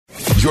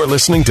You're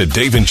listening to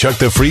Dave and Chuck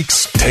the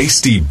Freak's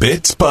Tasty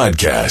Bits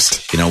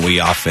Podcast. You know,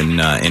 we often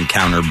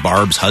encounter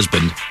Barb's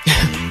husband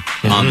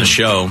on the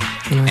show.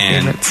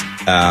 And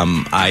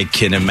I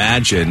can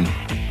imagine,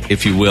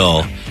 if you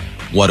will,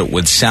 what it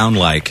would sound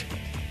like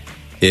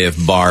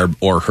if Barb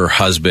or her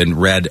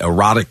husband read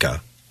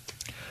erotica.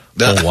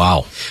 Oh,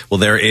 wow. Well,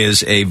 there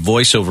is a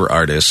voiceover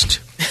artist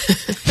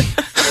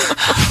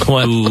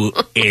who,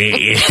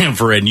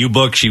 for a new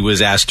book she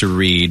was asked to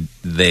read,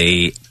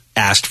 they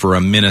asked for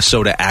a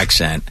Minnesota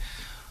accent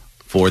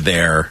for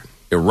their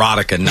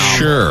erotica novel.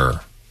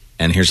 Sure.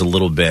 And here's a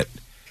little bit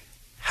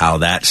how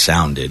that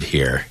sounded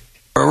here.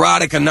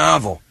 Erotica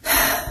novel.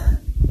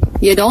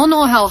 You don't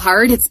know how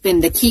hard it's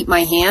been to keep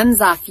my hands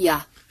off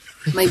ya.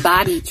 My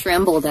body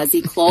trembled as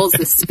he closed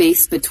the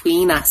space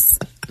between us.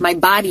 My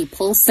body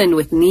pulsing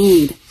with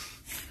need.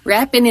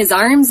 Wrapping his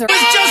arms around... It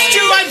was just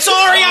too... I'm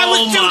sorry, I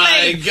was too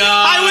late.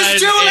 God. I was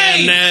too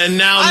late. And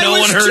now no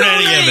one heard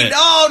any of it.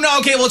 Oh, no,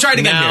 okay, we'll try it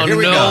again. Now Here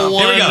we go. No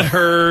one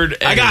heard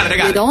any. I got it.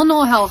 You don't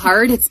know how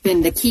hard it's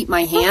been to keep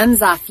my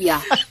hands off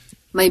ya.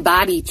 My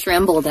body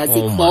trembled as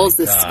he closed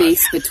the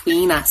space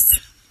between us.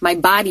 My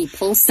body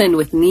pulsing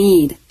with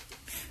need.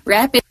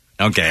 Wrapping...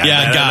 Okay.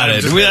 Yeah, got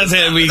it. That's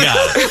it. We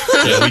got it.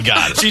 Yeah, we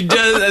got it. She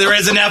does. There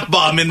is an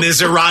F-bomb in this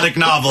erotic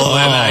novel,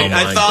 and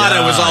I thought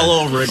I was all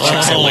over it.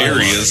 That's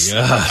hilarious.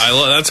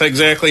 That's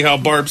exactly how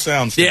Barb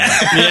sounds.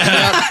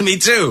 Yeah, me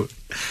too.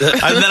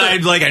 And then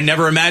I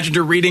never imagined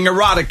her reading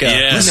erotica.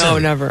 Yes. No,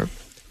 never.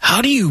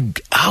 How do you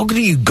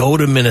go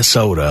to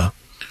Minnesota,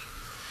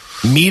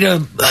 meet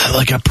a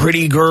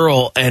pretty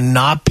girl, and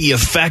not be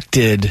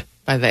affected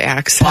by the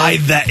accent?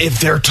 If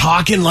they're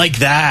talking like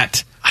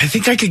that? I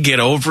think I could get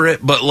over it,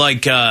 but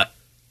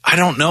I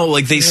don't know.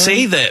 Like they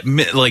say that,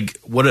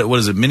 what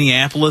is it,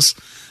 Minneapolis?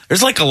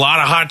 There's a lot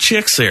of hot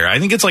chicks there. I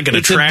think it's an attractive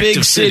It's a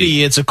big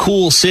city. It's a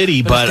cool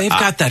city, but they've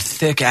got that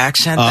thick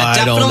accent. That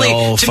I don't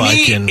know. To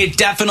me, it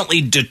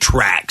definitely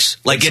detracts.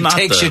 It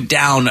takes you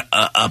down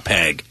a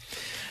peg.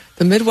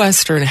 The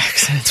Midwestern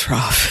accent's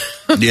rough.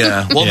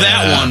 Yeah. Well,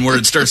 that one where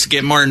it starts to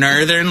get more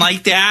northern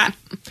like that.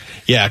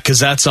 Yeah, because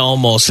that's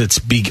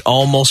almost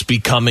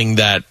becoming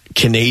that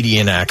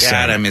Canadian accent.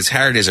 God, I'm as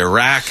hard as a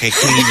rock. I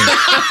can't even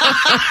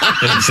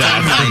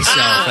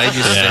myself. I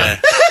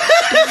just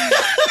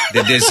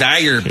the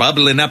desire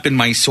bubbling up in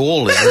my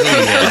soul is really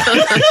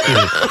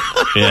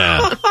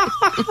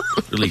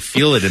really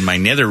feel it in my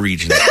nether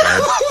regions.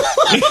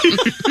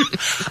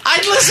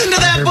 I'd listen to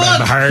that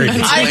book.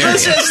 I'd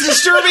listen, as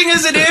disturbing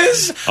as it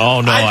is.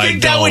 Oh no, I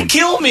think that would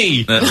kill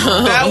me.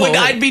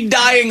 I'd be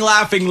dying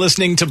laughing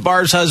listening to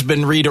Barb's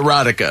husband read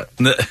erotica.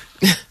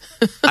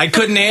 I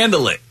couldn't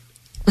handle it.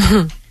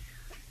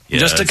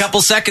 Just a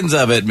couple seconds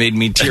of it made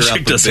me tear up.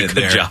 She does a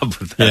good job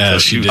with that. Yeah,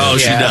 she does. Oh,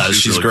 she does.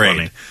 She's really great.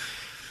 Funny.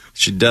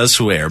 She does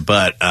swear,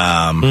 but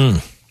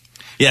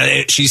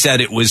she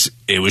said it was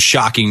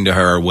shocking to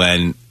her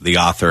when the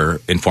author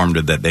informed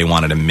her that they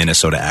wanted a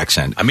Minnesota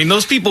accent. I mean,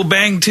 those people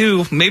bang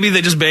too. Maybe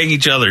they just bang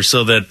each other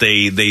so that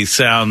they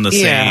sound the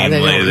same. Yeah,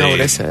 they way don't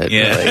notice it.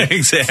 Yeah, really.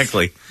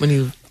 exactly. When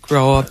you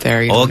grow up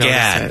there, you don't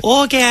notice it.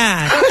 Oh,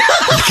 God.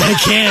 I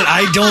can't.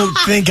 I don't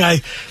think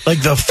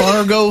the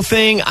Fargo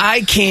thing.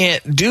 I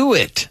can't do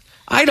it.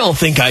 I don't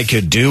think I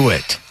could do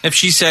it. If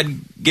she said,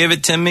 give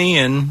it to me,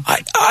 and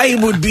I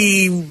would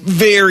be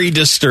very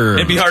disturbed.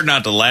 It'd be hard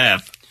not to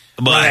laugh.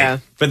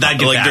 But that'd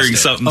get during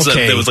something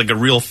that was a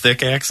real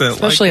thick accent.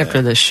 Especially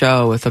after the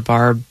show with the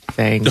Barb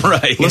thing.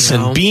 Right.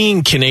 Listen,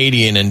 being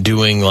Canadian and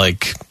doing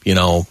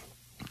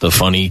the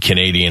funny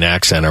Canadian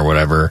accent or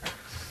whatever,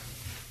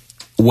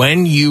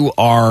 when you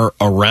are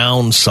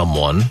around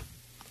someone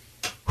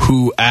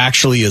who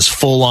actually is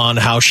full on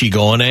how's she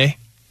going, eh?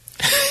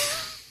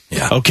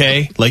 Yeah.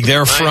 Okay.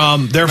 They're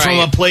from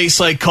a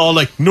place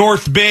called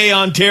North Bay,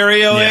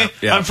 Ontario, eh?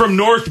 Yeah. I'm from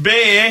North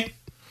Bay, eh?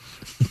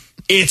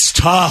 It's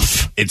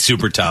tough. It's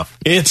super tough.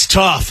 It's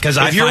tough. Because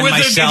if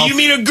you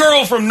meet a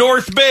girl from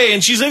North Bay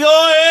and she's like,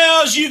 oh, yeah,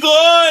 how's she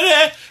going,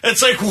 eh?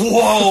 It's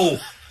whoa.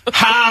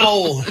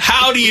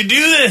 How do you do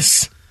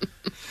this?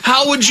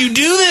 How would you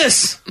do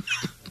this?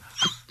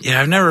 Yeah,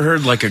 I've never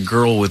heard a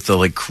girl with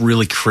the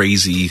really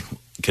crazy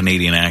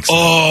Canadian accent.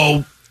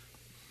 Oh,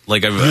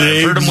 I've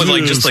heard them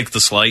with just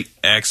the slight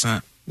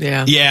accent.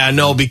 Yeah. Yeah,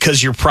 no,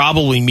 because you're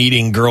probably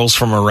meeting girls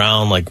from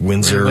around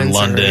Windsor,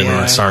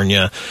 London,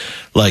 Sarnia.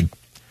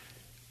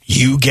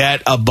 You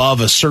get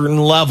above a certain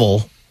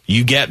level,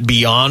 you get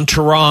beyond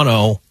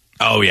Toronto.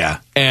 Oh, yeah.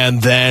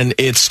 And then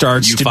it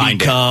starts to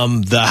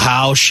become the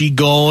how she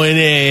going,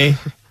 eh?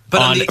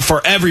 But for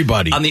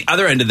everybody. On the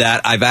other end of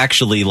that, I've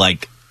actually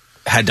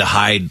had to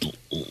hide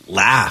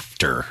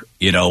laughter,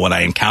 when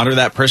I encounter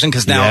that person,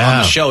 because now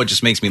on the show it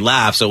just makes me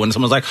laugh. So when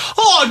someone's like,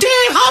 "Oh,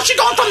 Dave, how's she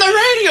going from the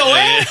radio?"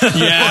 Eh?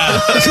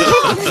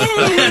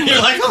 Yeah,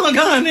 you're like, "Oh my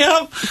God,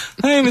 yeah,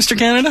 hey, Mr.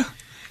 Canada."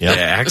 Yep.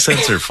 Yeah,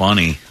 accents are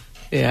funny.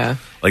 Yeah,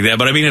 like that.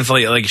 But I mean, if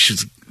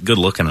she's good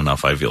looking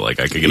enough, I feel like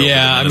I could get.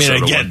 Yeah, over the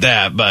Minnesota I get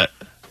that, but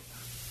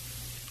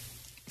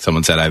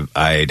someone said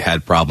I'd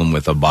had problem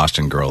with a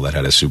Boston girl that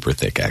had a super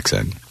thick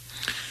accent.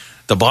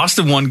 The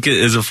Boston one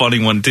is a funny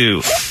one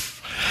too.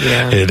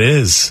 Yeah. It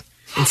is.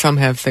 And some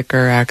have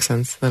thicker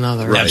accents than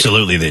others.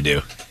 Absolutely, they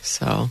do.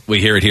 So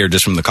We hear it here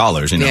just from the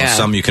callers. You know, Yeah.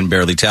 some you can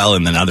barely tell,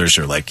 and then others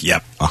are like,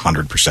 "Yep,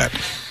 100%."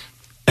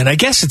 And I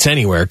guess it's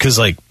anywhere because,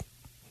 like,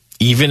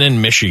 even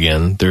in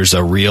Michigan, there's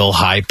a real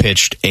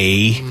high-pitched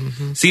A.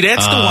 See,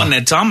 that's the one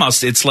that's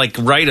almost, it's like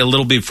right a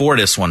little before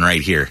this one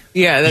right here.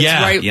 yeah, that's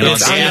Yeah, right. you know,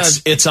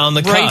 It's on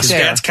the right cusp.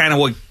 there. That's kind of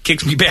what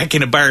kicks me back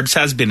into Barb's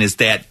husband is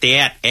that.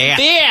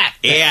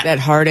 that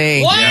hard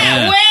A.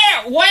 Yeah.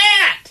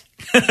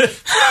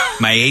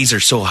 My A's are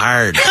so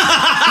hard.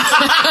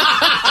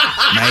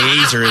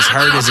 My A's are as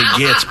hard as it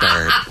gets,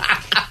 Barb.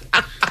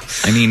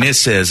 I mean,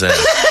 this is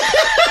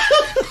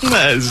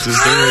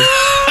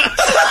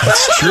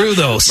It's true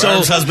though. So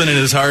Barb's husband and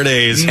his hard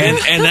A's. and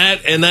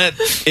that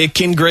it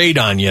can grate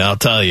on you. I'll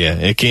tell you,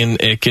 it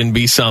can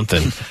be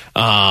something.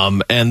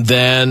 And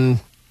then,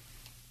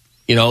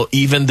 you know,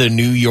 even the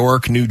New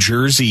York, New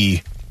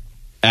Jersey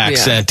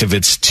accent, if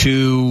it's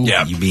too,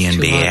 you being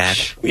Too bad.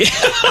 much.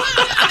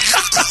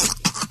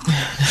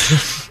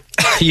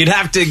 You'd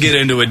have to get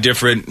into a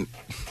different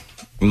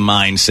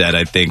mindset,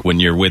 I think, when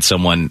you're with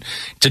someone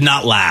to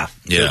not laugh.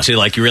 Yeah. To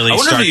like really I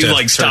wonder start if you to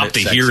like stop turn to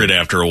sexy. hear it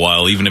after a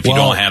while, even if you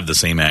Well, don't have the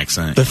same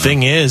accent. the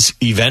thing is,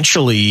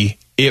 eventually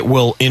it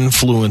will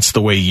influence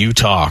the way you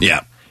talk.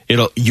 Yeah.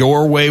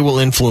 Your way will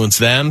influence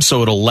them,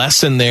 so it'll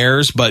lessen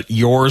theirs, but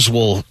yours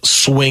will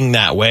swing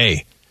that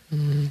way.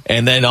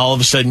 And then all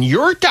of a sudden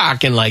you're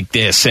talking like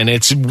this, and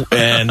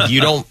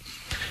you don't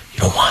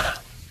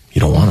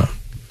wanna.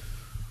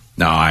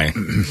 No,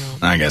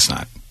 I guess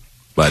not.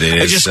 But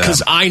it is Just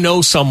because I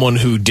know someone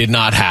who did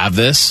not have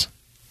this,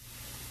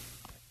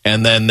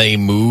 and then they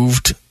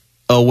moved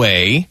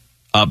away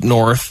up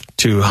north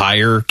to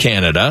higher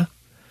Canada,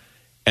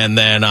 and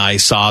then I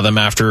saw them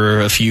after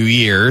a few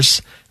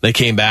years. They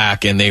came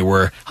back and they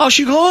were, "How's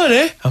she going,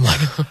 eh?" I'm like,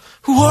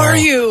 Who are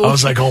you? I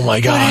was like, "Oh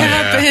my god!" What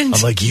happened?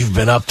 I'm like, "You've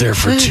been up there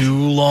for too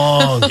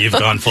long." You've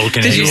gone full Did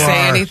you Canadian.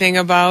 say anything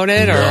about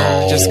it,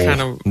 or just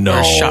kind of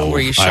were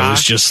you shocked? I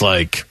was just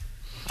like,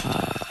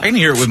 I can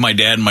hear it with my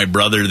dad and my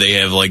brother.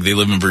 They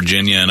live in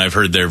Virginia, and I've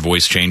heard their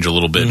voice change a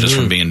little bit just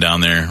from being down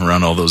there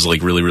around all those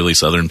like really, really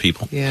southern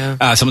people.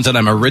 Yeah. someone said,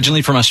 I'm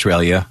originally from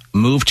Australia,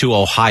 moved to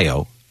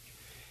Ohio,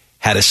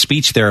 had a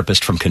speech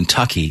therapist from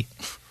Kentucky,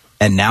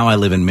 and now I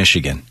live in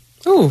Michigan.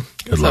 Ooh.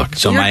 Good luck.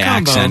 So my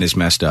accent is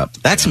messed up.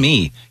 That's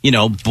me. You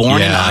know,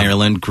 born in Yeah.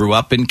 Ireland, grew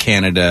up in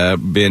Canada,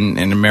 been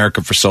in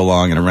America for so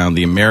long and around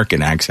the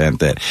American accent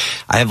that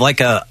I have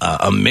like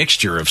a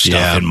mixture of stuff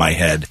Yeah. in my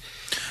head.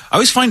 I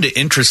always find it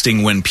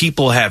interesting when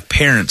people have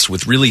parents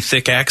with really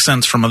thick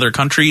accents from other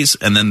countries,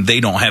 and then they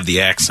don't have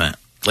the accent.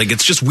 Like,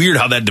 it's just weird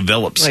how that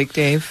develops. Like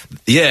Dave.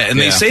 Yeah, and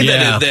they Yeah. say Yeah.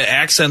 that the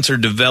accents are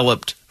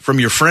developed from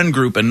your friend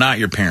group and not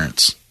your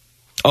parents.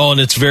 "Oh," and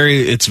it's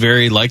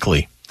very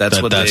likely. That's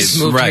what they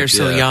Moved Right, here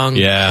so yeah. young.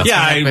 Yeah. Yeah,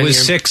 I happened was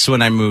here. 6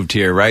 when I moved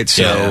here, right?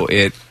 So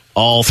it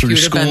all If through you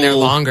would have school. been there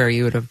longer,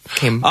 you would have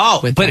came with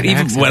but that even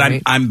accent, when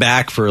right? I'm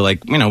back for like,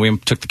 you know, we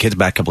took the kids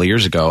back a couple of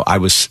years ago, I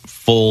was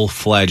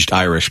full-fledged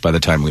Irish by the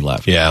time we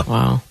left. Yeah.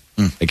 Wow.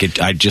 Like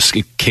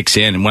it kicks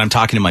in. And when I'm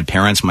talking to my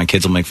parents, my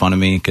kids will make fun of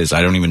me because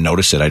I don't even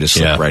notice it. I just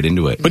slip right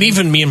into it. But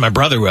even me and my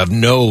brother, who have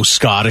no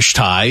Scottish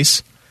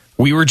ties,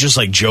 we were just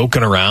like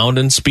joking around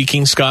and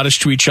speaking Scottish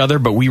to each other,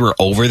 but we were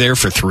over there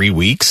for 3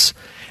 weeks.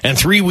 And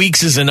 3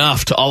 weeks is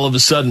enough to all of a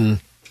sudden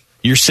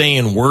you're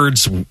saying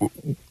words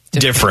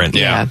different.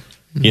 Yeah.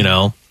 You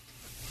know?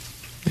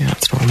 Yeah,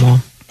 it's normal.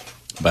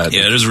 But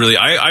Yeah, it is really.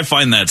 I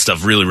find that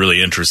stuff really,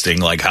 really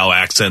interesting. Like how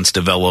accents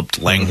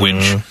developed,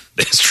 language,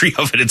 the history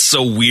of it. It's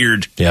so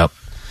weird. Yep.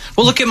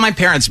 well, look at my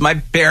parents. My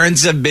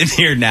parents have been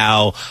here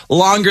now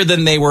longer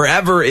than they were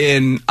ever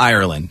in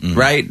Ireland,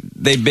 right?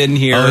 They've been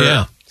here. Oh,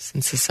 yeah.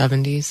 Since the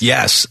 70s.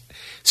 Yes.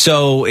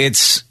 So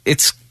it's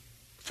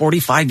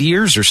 45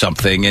 years or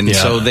something, and Yeah.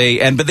 so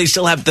but they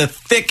still have the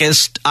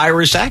thickest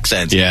Irish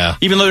accent. Yeah.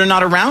 Even though they're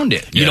not around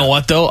it. You know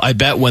what, though? I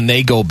bet when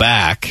they go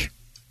back,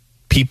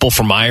 people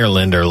from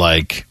Ireland are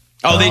like,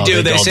 Oh, they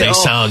do. They say,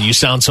 you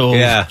sound so,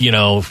 Yeah. you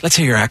know. Let's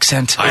hear your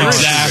accent. Irish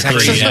Exactly,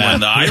 accent, yeah.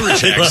 The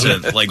Irish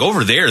accent, like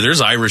over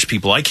there's Irish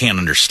people I can't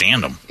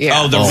understand them. Yeah.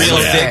 Oh, the Oh, real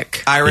yeah.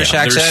 thick Irish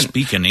Yeah, they're accent.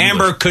 speaking English.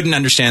 Amber couldn't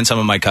understand some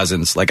of my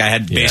cousins. Like I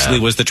had basically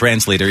was the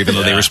translator, even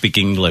though they were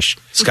speaking English.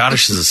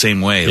 Scottish is the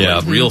same way. Yeah.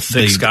 Like, real thick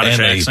They- Scottish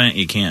and they- accent,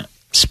 you can't.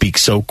 Speak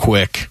so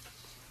quick.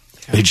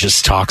 They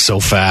just talk so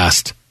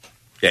fast.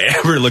 Yeah,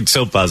 Amber looked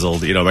so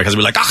puzzled. You know, my cousin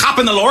would be like, "Oh, hop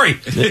in the lorry."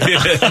 She'd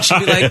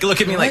be like,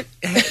 look at me like,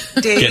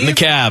 Dave. Get in the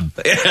cab.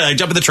 Yeah,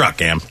 jump in the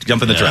truck, Am.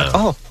 Jump in the truck.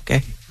 Oh,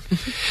 okay.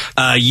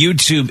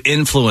 YouTube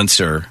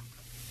influencer.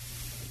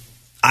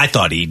 I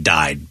thought he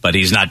died, but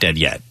he's not dead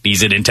yet.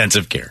 He's in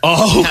intensive care.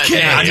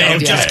 Okay. I may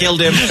have just killed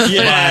him.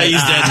 Yeah,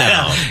 he's dead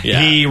now.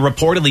 Yeah. He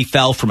reportedly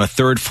fell from a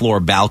third-floor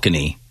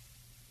balcony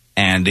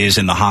and is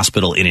in the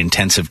hospital in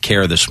intensive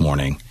care this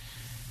morning.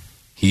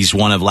 He's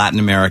one of Latin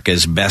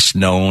America's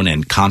best-known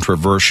and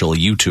controversial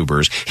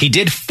YouTubers. He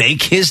did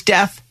fake his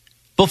death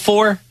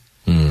before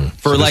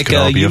for this like could a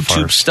all be a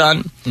YouTube farce.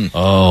 stunt.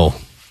 Oh.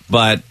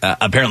 But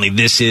apparently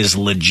this is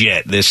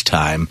legit this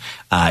time.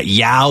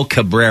 Yao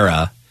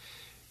Cabrera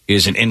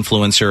is an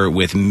influencer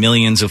with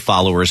millions of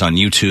followers on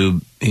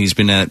YouTube. He's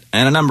been in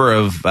a number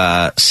of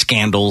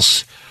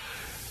scandals.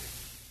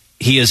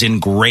 He is in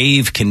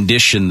grave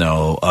condition,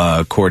 though,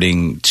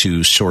 according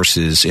to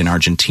sources in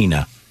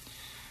Argentina.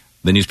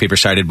 The newspaper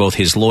cited both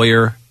his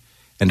lawyer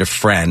and a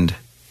friend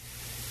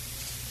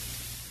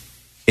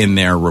in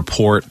their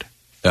report.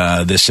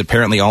 This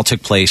apparently all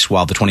took place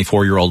while the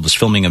 24-year-old was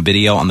filming a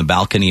video on the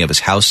balcony of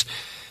his house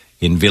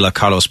in Villa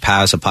Carlos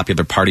Paz, a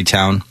popular party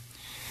town.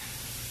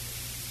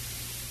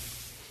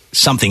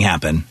 Something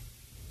happened,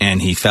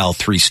 and he fell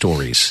 3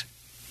 stories.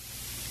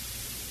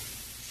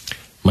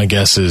 My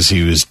guess is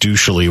he was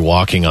douchily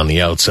walking on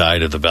the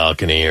outside of the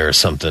balcony or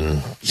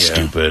something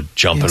stupid,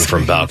 jumping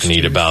from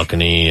balcony to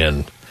balcony.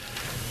 And did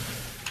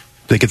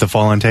they get the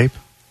fall on tape?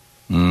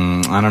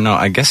 I don't know.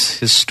 I guess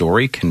his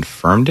story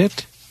confirmed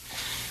it.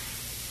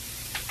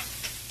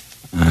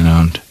 I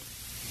don't.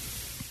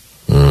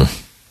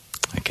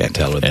 I can't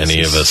tell what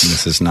any of us.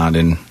 This is not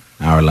in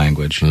our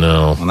language.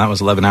 No. Well, that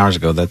was 11 hours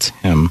ago. That's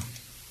him.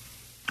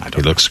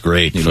 He looks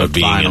great. He looked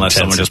fine unless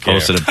someone just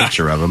posted a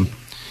picture of him.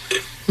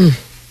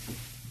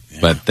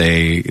 But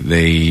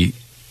they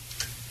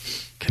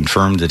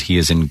confirmed that he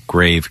is in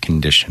grave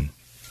condition.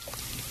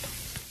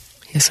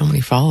 He has so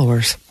many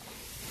followers.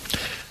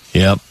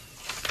 Yep.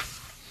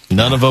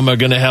 None of them are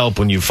going to help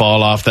when you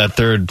fall off that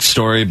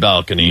 3rd-story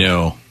balcony.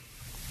 No.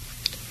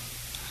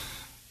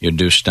 Your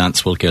douche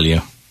stunts will kill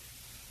you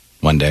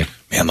one day.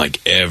 Man,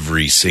 like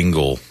every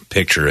single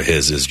picture of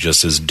his is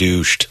just as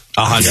douched.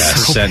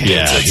 100%.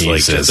 Yeah, it's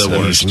like the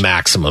worst.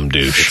 Maximum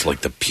douche. It's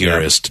like the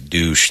purest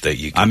douche that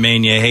you can. I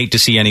mean, you hate to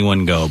see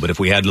anyone go, but if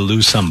we had to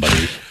lose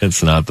somebody,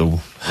 it's not the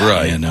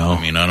right. You know,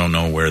 I mean, I don't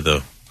know where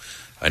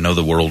I know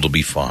the world will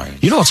be fine.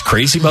 You know what's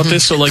crazy about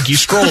this? So, like, you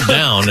scroll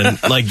down,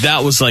 and like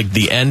that was like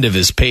the end of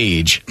his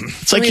page.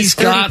 It's like he's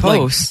got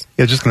posts.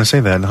 Yeah, just gonna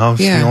say that. How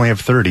you only have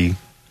 30?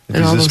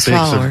 And all those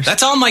followers.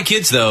 That's all my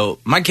kids, though.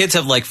 My kids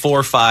have like 4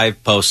 or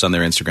 5 posts on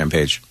their Instagram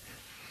page.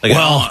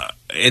 Like,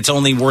 it's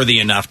only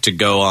worthy enough to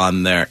go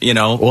on there, you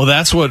know? Well,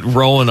 that's what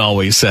Rowan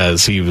always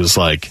says. He was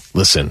like,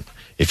 listen,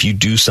 if you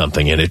do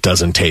something and it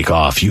doesn't take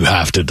off, you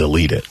have to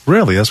delete it.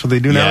 Really? That's what they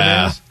do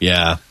nowadays?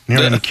 Yeah. You're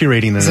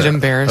curating Is it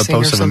embarrassing a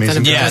post or something? of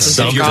amazing. Yes,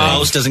 if your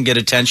post doesn't get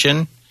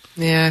attention.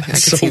 Yeah, I can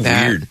so see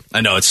that. Weird.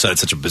 I know, it's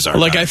such a bizarre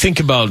Like, time. I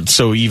think about,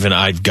 so even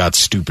I've got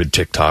stupid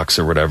TikToks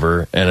or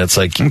whatever, and it's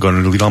like... I'm going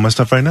to delete all my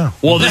stuff right now.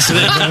 Well, this is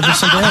it.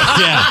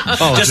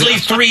 Yeah. Just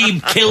leave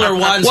 3 killer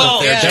ones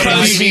up there.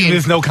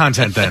 There's no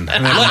content then.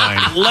 Never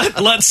mind.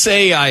 Let's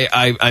say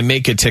I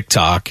make a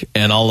TikTok,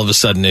 and all of a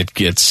sudden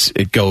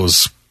it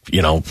goes,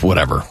 you know,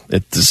 whatever.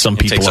 Some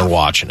people are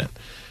watching it.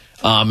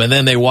 And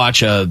then they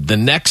watch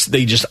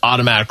they just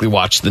automatically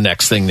watch the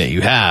next thing that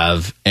you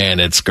have, and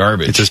it's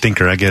garbage. It's a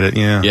stinker, I get it,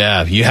 yeah.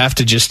 Yeah, you have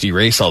to just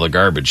erase all the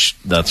garbage.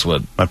 That's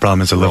what my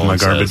problem is. I love my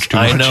garbage too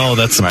much. I know,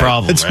 that's the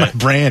problem, It's right? My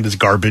brand is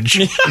garbage.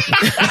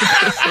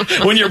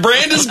 When your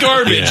brand is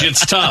garbage,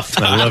 it's tough.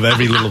 I love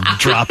every little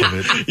drop of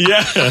it.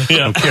 Yeah. I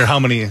don't care how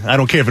many. I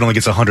don't care if it only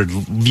gets 100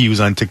 views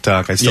on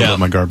TikTok. I still love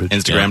my garbage.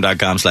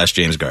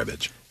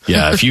 Instagram.com/JamesGarbage.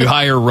 Yeah, if you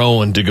hire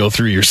Rowan to go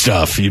through your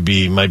stuff, might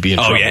be in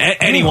trouble. Oh, yeah,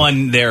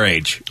 anyone their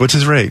age. What's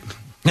his rate?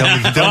 Tell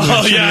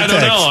me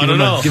I don't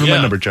know. Give him my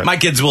number, Chuck. My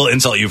kids will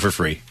insult you for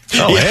free.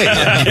 Oh, hey,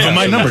 give him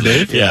my number,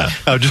 Dave. Yeah.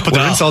 I'll just put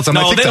their insults on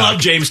my TikTok. No, they love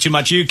James too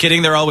much. Are you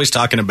kidding? They're always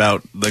talking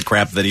about the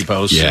crap that he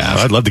posts. Yeah.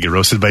 I'd love to get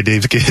roasted by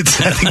Dave's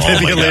kids. I think that'd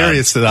be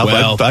hilarious.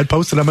 I'd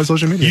post it on my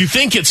social media. You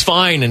think it's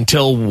fine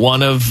until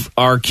one of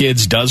our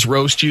kids does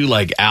roast you,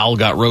 like Al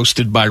got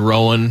roasted by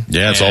Rowan.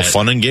 Yeah, it's all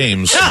fun and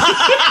games.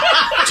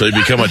 So you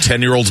become a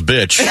 10-year-old's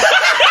bitch.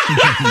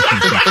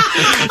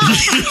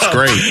 It's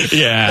great.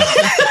 Yeah.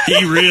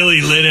 He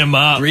really lit him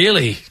up.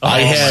 Really?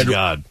 I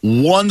had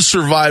one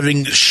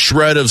surviving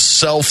shred of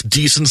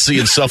self-decency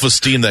and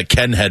self-esteem that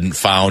Ken hadn't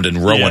found, and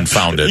Rowan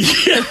found it.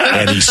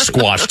 And he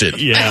squashed it.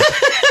 Yeah.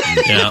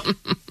 Yeah.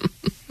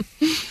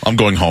 I'm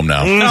going home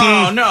now.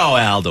 No,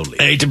 Al, don't leave.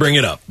 I hate to bring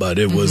it up, but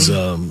it was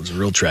a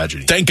real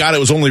tragedy. Thank God it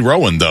was only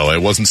Rowan, though.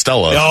 It wasn't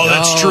Stella. Oh,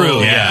 that's true.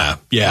 Yeah.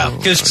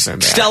 Because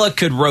Stella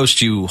could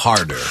roast you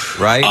harder,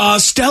 right?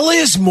 Stella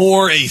is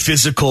more a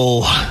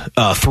physical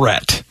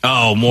threat.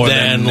 Oh, more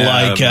than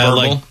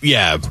verbal?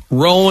 Yeah.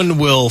 Rowan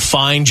will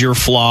find your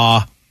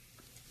flaw,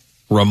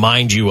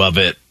 remind you of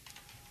it.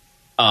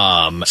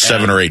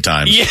 7 or 8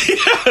 times.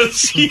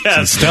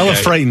 Yes. Stella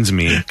frightens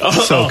me.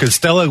 So, because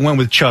Stella went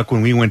with Chuck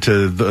when we went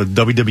to the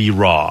WWE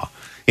Raw.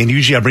 And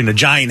usually I bring a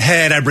giant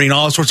head, I bring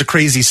all sorts of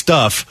crazy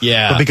stuff.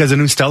 Yeah. But because I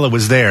knew Stella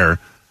was there,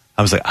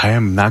 I was like, I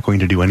am not going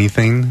to do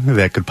anything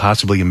that could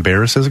possibly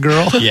embarrass this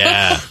girl.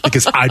 Yeah.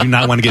 Because I do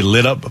not want to get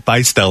lit up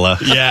by Stella.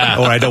 Yeah.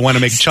 Or I don't want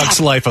to make Chuck's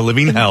life a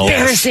living hell.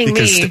 Embarrassing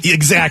me.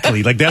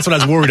 Exactly. Like, that's what I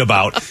was worried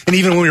about. And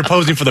even when we were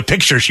posing for the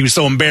picture, she was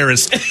so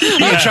embarrassed.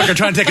 Me and Chuck are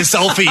trying to take a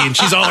selfie, and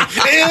she's all like,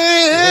 Oh,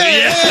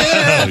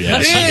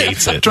 yeah. She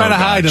hates it. Trying to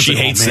hide. She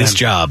hates this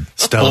job.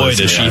 Stella's,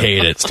 Boy, does she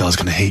hate it. Stella's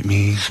going to hate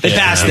me. They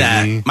passed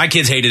that. My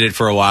kids hated it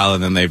for a while,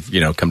 and then they've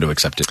come to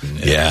accept it. And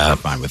they're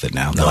fine with it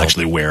now. They'll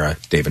actually wear a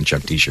Dave and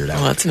Chuck T-shirt out.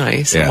 Oh, that's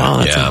nice. Yeah.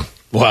 Wow,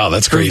 Wow,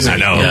 that's crazy. I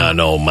know. Yeah,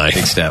 no, my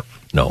Big step.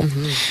 No.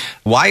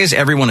 Why is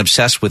everyone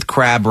obsessed with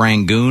crab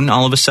rangoon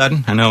all of a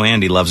sudden? I know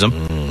Andy loves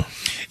them.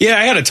 Yeah,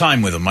 I had a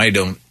time with them. I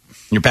don't.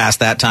 You're past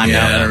that time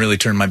now? I don't really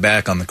turn my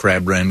back on the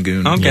crab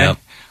rangoon. Okay. Yep.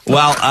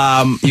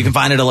 Well, you can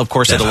find it, of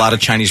course, at a lot of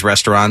Chinese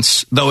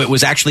restaurants, though it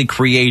was actually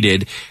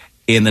created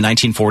in the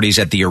 1940s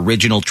at the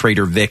original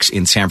Trader Vic's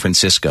in San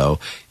Francisco.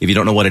 If you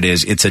don't know what it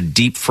is, it's a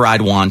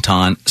deep-fried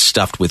wonton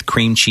stuffed with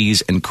cream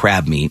cheese and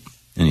crab meat,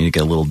 and you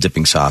get a little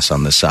dipping sauce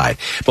on the side.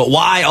 But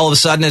why all of a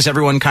sudden is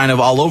everyone kind of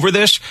all over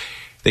this?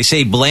 They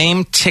say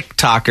blame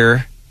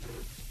TikToker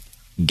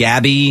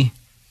Gabby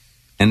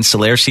and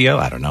Salercio.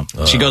 I don't know.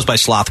 She goes by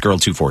Sloth Girl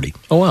 240.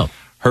 Oh, wow.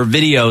 Her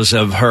videos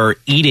of her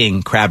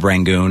eating crab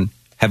rangoon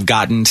have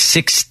gotten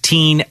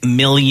 16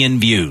 million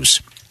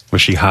views.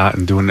 Was she hot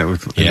and doing it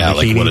with Yeah, a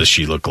like bikini? what does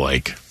she look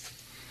like?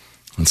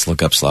 Let's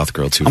look up Sloth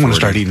Girl 240. I'm going to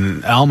start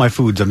eating all my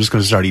foods. I'm just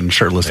going to start eating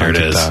shirtless There on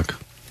it is. TikTok.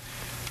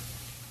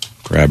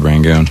 Crab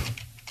rangoon.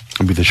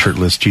 I'll be the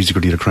shirtless cheesy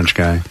gordita crunch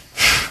guy.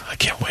 I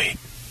can't wait.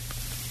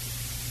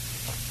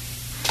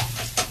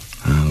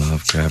 I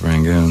love crab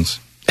rangoons.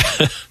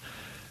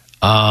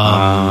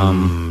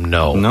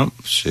 No. Nope.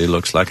 She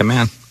looks like a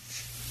man.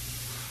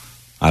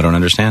 I don't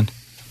understand.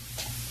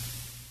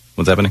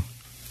 What's happening?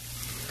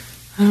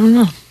 I don't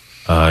know.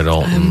 I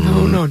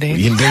don't know, Dave.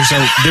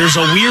 There's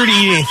a weird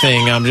eating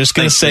thing. I'm just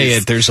going to say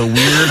it. There's a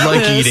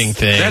weird eating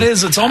thing. That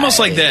is, it's almost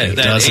like that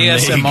doesn't make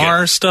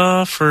ASMR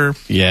stuff. Or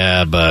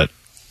Yeah, but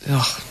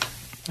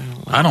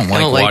I don't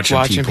like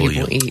watching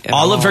people eat.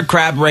 All of her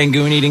crab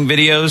rangoon eating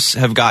videos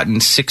have gotten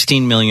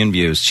 16 million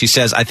views. She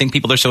says, I think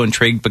people are so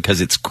intrigued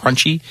because it's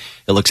crunchy.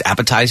 It looks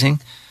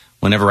appetizing.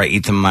 Whenever I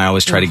eat them, I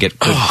always try to get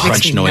good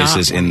crunch me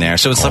noises not in there.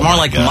 So it's more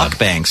like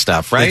mukbang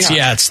stuff, right?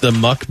 it's the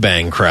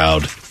mukbang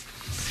crowd.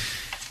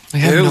 I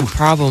have no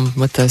problem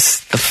with the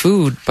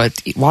food, but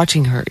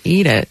watching her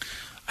eat it.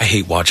 I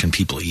hate watching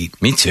people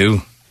eat. Me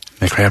too.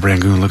 That crab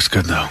rangoon looks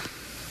good, though.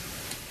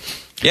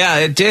 Yeah,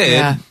 it did.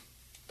 Yeah,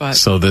 but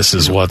So this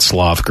is what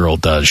Sloth Girl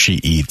does.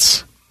 She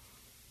eats.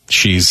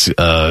 She's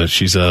a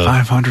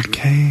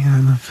 500K,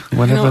 I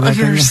whatever don't that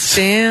thing is.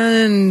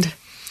 understand.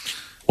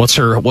 what's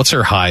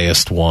her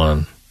highest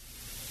one?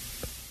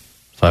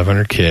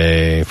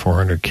 500K,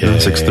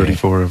 400K,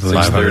 634 of those.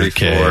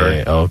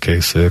 500K. Okay,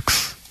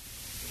 6.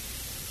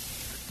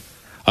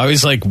 I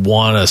always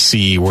want to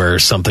see where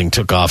something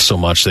took off so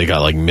much they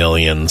got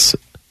millions,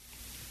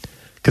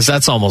 because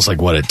that's almost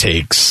what it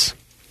takes.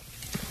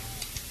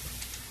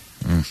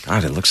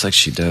 God, it looks like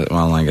she does.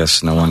 Well, I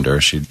guess no wonder.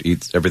 She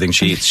eats everything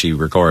she eats. She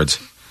records.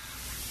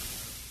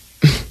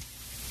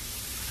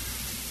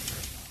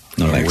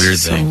 Weird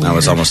thing. That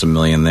was almost a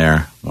million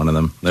there. One of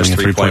them. There's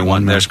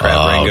 3.1. There's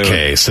crab rangoon.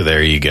 Okay, so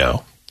there you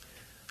go.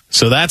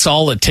 So that's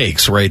all it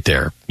takes right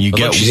there. You But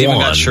get look, she's one.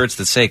 even got shirts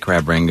that say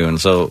crab rangoon.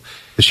 So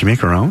Does she make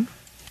her own?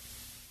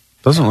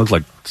 Doesn't look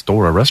like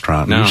store or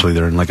restaurant. No. Usually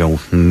they're in a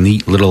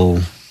neat little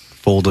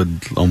folded,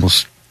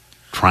 almost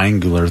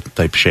triangular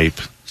type shape.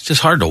 It's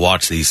just hard to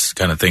watch these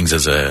kind of things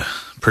as a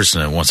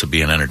person that wants to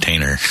be an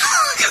entertainer.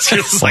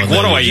 It's like,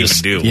 what do I even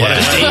do?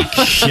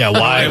 Yeah.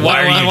 Why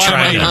are you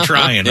trying? I'm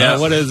trying. Yeah.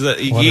 What is it?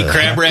 You eat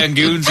crab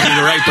rangoons, you're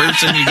the right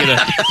person, you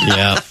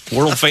get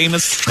world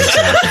famous.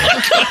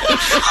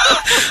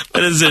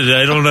 What is it?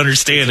 I don't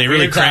understand. They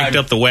really cranked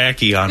up the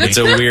wacky on me. it's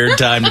a weird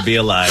time to be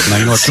alive. Now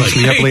you know what keeps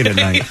me up late at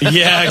night. And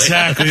Yeah,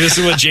 exactly. This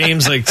is what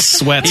James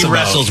sweats He about.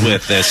 wrestles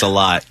with this a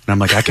lot. I'm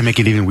like, I can make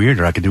it even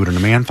weirder. I can do it in a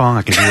man thong.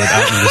 I can do it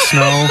out in the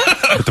snow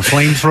with the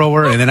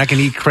flamethrower, and then I can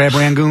eat crab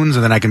rangoons,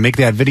 and then I can make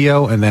that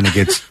video, and then it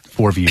gets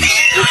 4 views.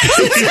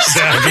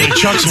 Exactly.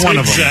 Chuck's one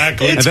of them.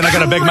 Exactly. And then I got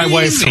to beg my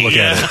wife to look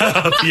at it.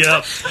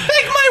 Yep.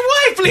 Beg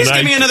my wife, please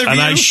give me another view.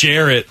 And I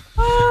share it.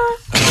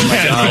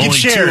 You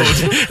share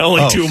it.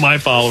 Only 2 of my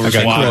followers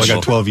I watch.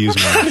 got 12 views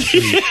now.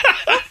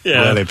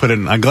 Yeah. Glad I put it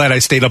in. I'm glad I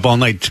stayed up all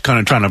night kind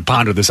of trying to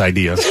ponder this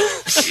idea.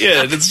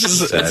 Yeah, it's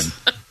just...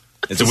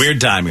 It's a weird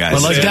time,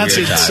 guys. But It's a that's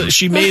weird it. time.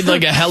 She made a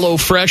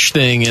HelloFresh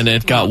thing, and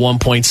it got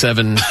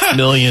 1.7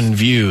 million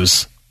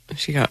views.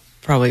 She got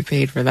probably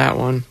paid for that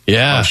one.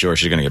 Yeah. I'm sure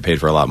she's going to get paid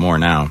for a lot more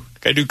now.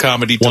 I do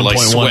comedy till I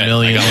 1.1 sweat.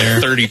 million I got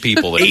there. 30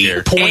 people that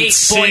care.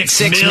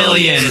 8.6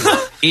 million.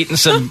 Eating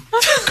some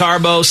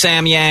carbo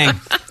Sam Yang.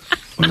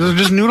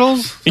 Just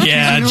noodles?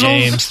 Yeah, Noodles?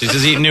 James. She's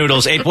just eating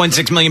noodles.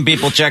 8.6 million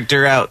people checked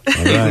her out. All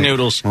Eating right.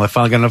 noodles. Well, I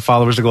finally got enough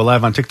followers to go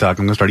live on TikTok.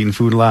 I'm going to start eating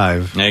food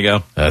live. There you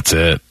go. That's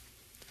it.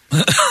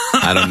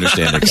 I don't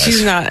understand it, guys.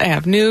 She's not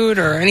half nude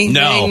or anything.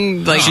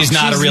 No, she's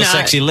not a real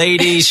sexy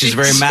lady. She's a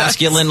very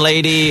masculine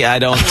lady. I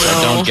don't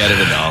get it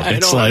at all.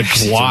 It's like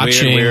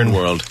watching... weird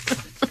world.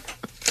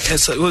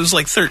 It was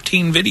like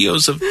 13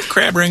 videos of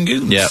crab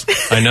rangoons. Yeah,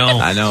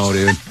 I know,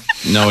 dude.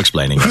 No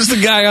explaining. Who's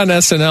the guy on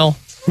SNL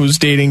who's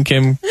dating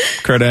Kim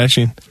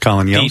Kardashian?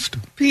 Colin Yost.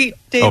 Pete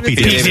Oh, Pete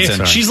Davidson. Davidson.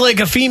 Sorry. She's like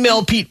a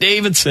female Pete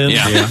Davidson.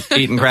 Yeah.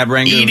 Eating crab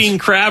rangoons. Eating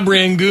crab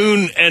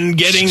rangoon and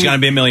getting... She's gonna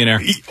be a millionaire.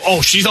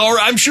 Oh, she's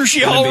already... I'm sure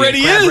she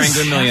already crab is.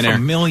 rangoon millionaire.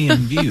 1 million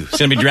views. She's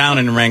gonna be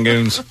drowning in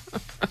rangoons.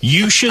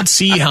 You should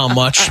see how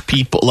much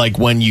people...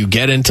 when you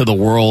get into the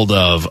world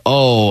of,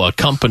 a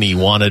company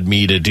wanted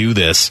me to do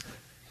this,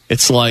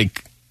 It's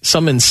like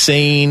some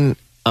insane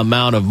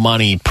amount of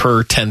money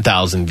per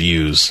 10,000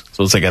 views.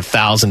 So it's like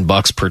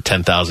 $1,000 per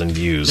 10,000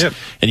 views. Yep.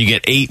 And you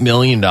get $8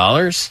 million.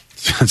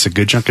 That's a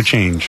good chunk of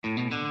change.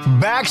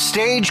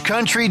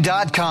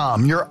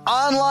 BackstageCountry.com, your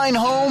online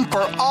home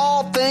for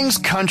all things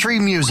country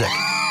music.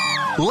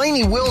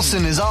 Lainey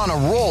Wilson is on a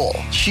roll.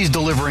 She's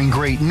delivering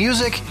great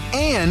music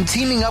and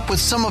teaming up with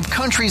some of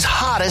country's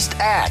hottest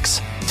acts.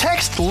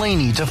 Text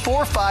Lainey to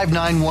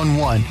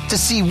 45911 to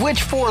see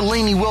which 4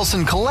 Lainey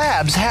Wilson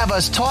collabs have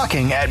us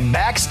talking at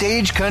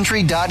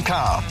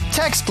BackstageCountry.com.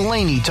 Text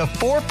Lainey to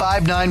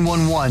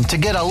 45911 to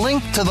get a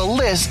link to the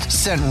list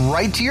sent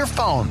right to your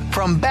phone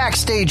from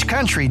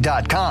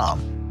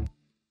BackstageCountry.com.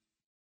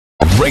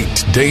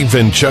 Rate Dave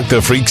and Chuck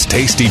the Freak's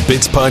Tasty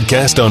Bits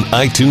podcast on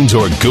iTunes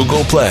or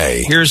Google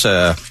Play. Here's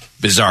a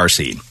bizarre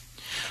scene.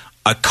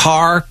 A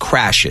car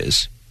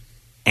crashes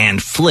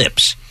and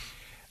flips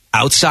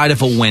outside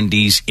of a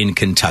Wendy's in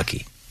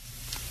Kentucky.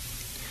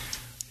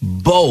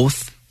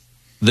 Both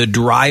the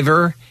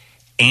driver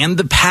and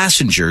the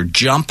passenger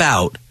jump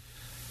out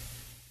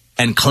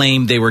and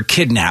claim they were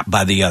kidnapped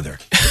by the other.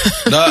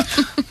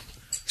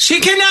 She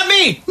kidnapped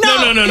me!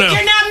 No! No. She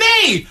kidnapped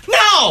me!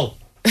 No!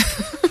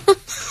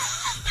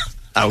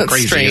 How That's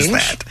crazy strange. is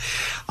that?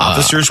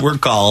 Officers were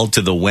called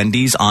to the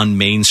Wendy's on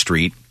Main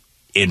Street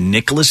in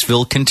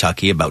Nicholasville,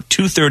 Kentucky, about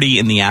 2:30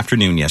 in the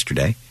afternoon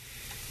yesterday.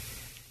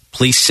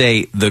 Police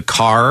say the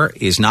car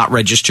is not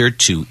registered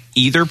to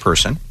either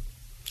person.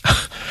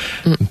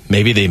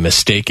 Maybe they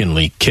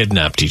mistakenly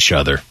kidnapped each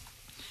other.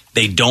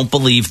 They don't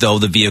believe, though,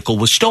 the vehicle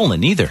was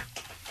stolen either.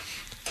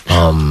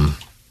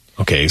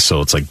 Okay,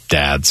 so it's like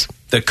dads.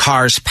 The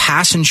car's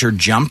passenger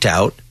jumped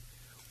out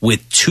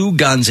with 2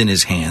 guns in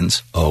his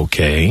hands.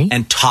 Okay.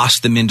 And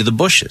tossed them into the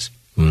bushes.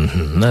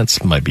 That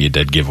might be a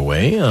dead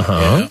giveaway.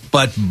 Yeah.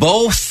 But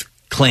both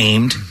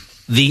claimed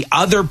the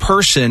other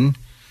person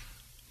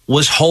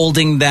was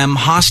holding them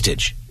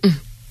hostage.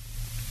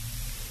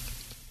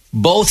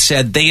 Both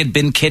said they had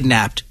been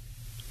kidnapped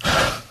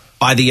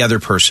by the other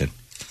person.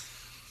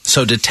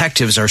 So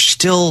detectives are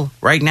still,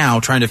 right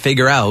now, trying to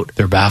figure out.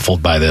 They're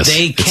baffled by this.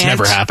 It's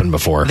never happened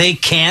before. They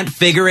can't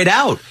figure it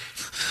out.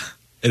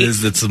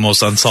 It's the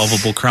most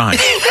unsolvable crime.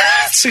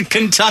 It's a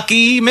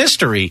Kentucky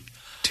mystery.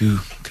 2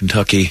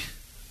 Kentucky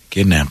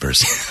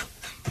kidnappers.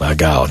 My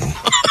God.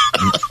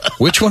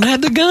 Which one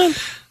had the gun?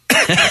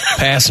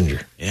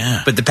 Passenger.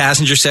 Yeah. But the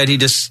passenger said he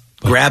just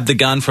grabbed the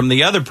gun from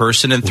the other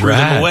person and threw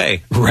them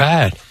away.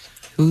 Right.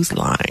 Who's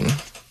lying?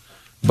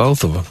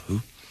 Both of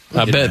them.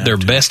 I bet they're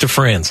best of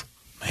friends.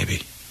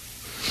 Maybe.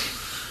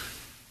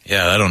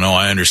 Yeah, I don't know.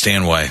 I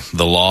understand why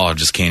the law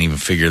just can't even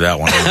figure that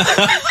one out.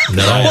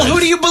 Well, who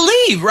do you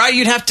believe, right?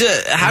 You'd have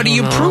to, how do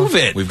you prove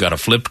it? We've got a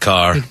flipped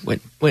car,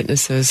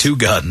 Witnesses. 2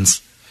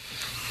 guns.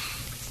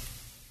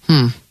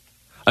 I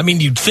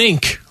mean, you'd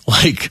think,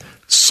 like,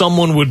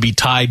 someone would be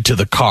tied to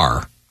the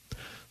car.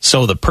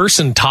 So the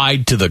person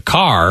tied to the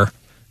car,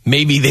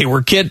 maybe they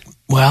were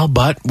Well,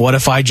 but what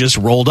if I just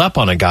rolled up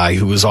on a guy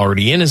who was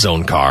already in his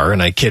own car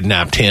and I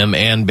kidnapped him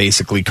and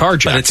basically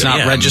carjacked him? But it's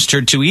not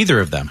registered to either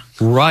of them.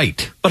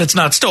 Right. But it's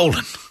not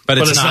stolen. But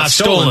it's not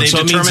stolen. They So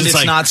it means determined it's it's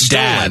like not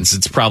stolen. dads.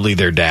 It's probably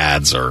their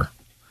dads or...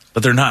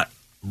 But they're not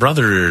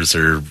brothers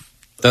or...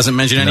 Doesn't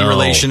mention any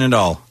relation at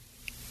all.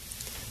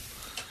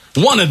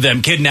 One of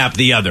them kidnapped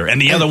the other,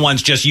 and the other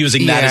one's just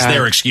using that as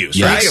their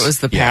excuse, I right? think it was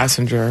the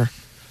passenger.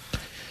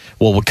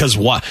 Well, because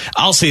what?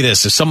 I'll say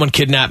this. If someone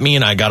kidnapped me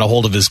and I got a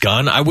hold of his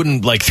gun, I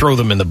wouldn't, like, throw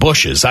them in the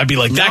bushes. I'd be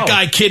like, that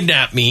guy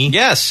kidnapped me.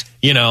 Yes.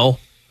 You know?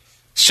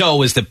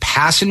 So is the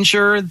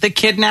passenger the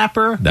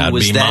kidnapper? That'd who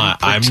was be then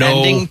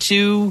pretending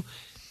to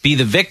be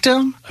the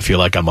victim? I feel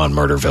like I'm on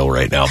Murderville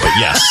right now, but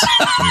yes.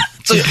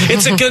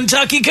 It's a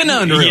Kentucky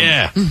conundrum.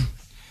 Yeah.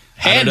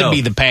 Had to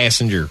be the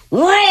passenger.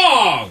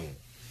 Wrong!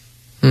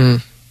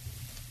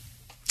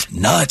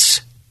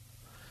 Nuts.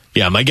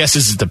 Yeah, my guess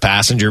is it's the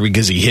passenger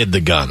because he hid the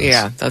guns.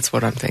 Yeah, that's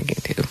what I'm thinking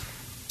too.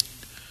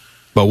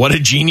 But what a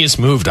genius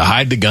move to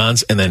hide the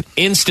guns and then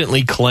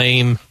instantly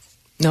claim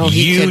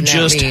he you kidnapped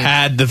just me.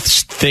 had the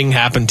thing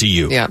happen to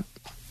you. Yeah.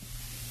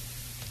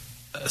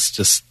 It's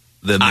just...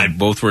 Then they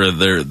both were...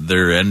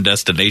 Their end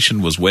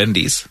destination was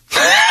Wendy's.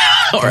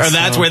 Or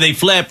that's where they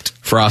flipped.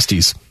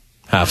 Frosties.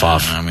 Half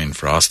off. I mean,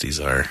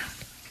 Frosties are...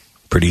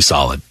 Pretty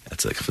solid.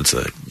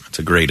 It's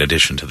a great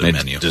addition to the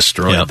menu.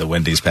 Destroyed the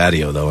Wendy's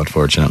patio, though,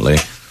 unfortunately.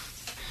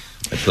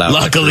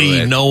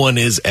 Luckily, no one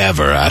is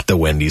ever at the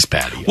Wendy's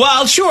patio.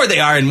 Well, sure, they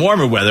are in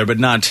warmer weather, but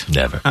not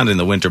in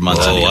the winter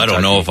months. Oh, I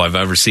don't know if I've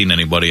ever seen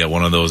anybody at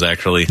one of those,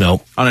 actually.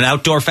 Nope. On an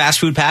outdoor fast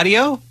food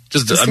patio?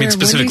 Just, I mean,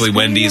 specifically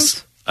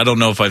Wendy's. I don't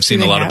know if I've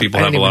seen a lot of people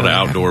have a lot of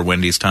outdoor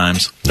Wendy's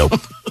times. Nope.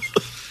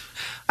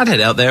 I'd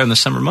head out there in the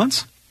summer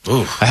months.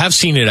 Ooh. I have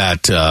seen it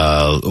at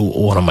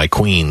one of my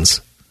queens.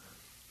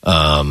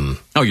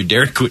 Your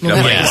Dairy Queen.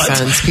 Well, that makes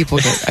sense. People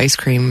get ice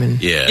cream and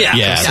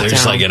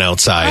there's like an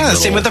outside.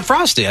 Same with the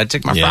Frosty. I'd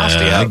take my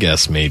Frosty out. I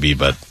guess maybe,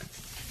 but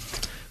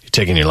you're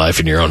taking your life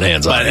in your own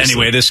hands. But obviously.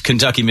 anyway, this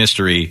Kentucky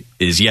mystery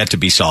is yet to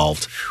be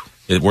solved.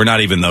 We're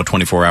not even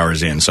 24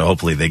 hours in, so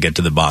hopefully they get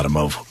to the bottom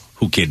of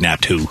who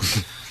kidnapped who.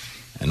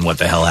 and what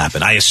the hell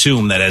happened. I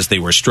assume that as they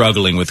were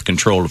struggling with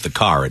control of the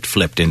car, it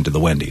flipped into the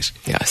Wendy's.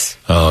 Yes.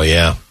 Oh,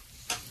 yeah.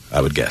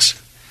 I would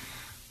guess.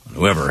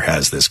 Whoever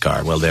has this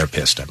car, well, they're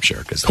pissed, I'm sure,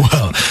 because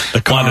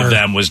the car, one of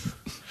them was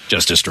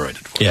just destroyed.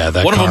 Yeah,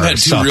 that one of car them had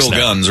two real now.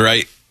 guns,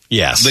 right?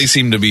 Yes. They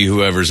seem to be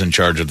whoever's in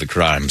charge of the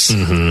crimes.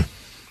 Mm-hmm.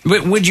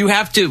 But would you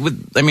have to?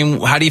 I mean,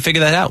 how do you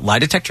figure that out? Lie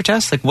detector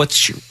test? Like,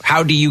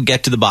 how do you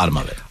get to the bottom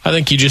of it? I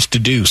think you just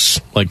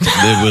deduce. Like,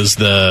 it was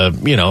the,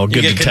 good you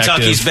get detective.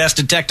 Kentucky's best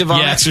detective on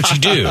Yeah, it? that's what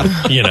you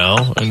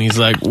do, And he's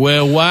like,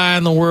 well, why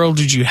in the world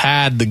did you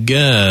hide the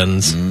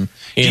guns in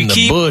the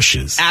keep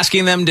bushes?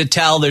 Asking them to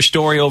tell their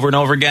story over and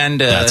over again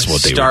to That's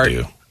what they start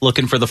would do.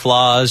 looking for the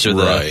flaws or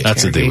Right.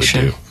 That's what they would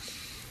do.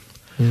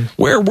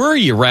 Where were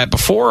you right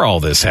before all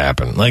this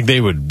happened? Like,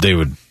 they would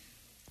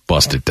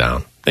bust it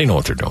down. They know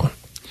what they're doing.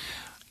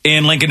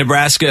 In Lincoln,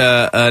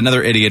 Nebraska,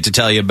 another idiot to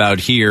tell you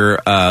about here,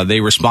 they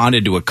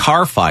responded to a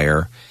car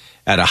fire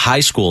at a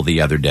high school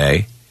the other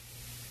day.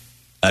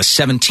 A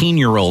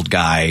 17-year-old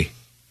guy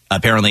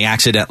apparently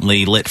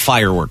accidentally lit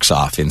fireworks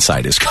off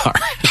inside his car.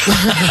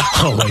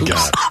 Oh, my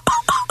God.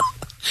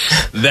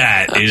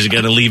 That is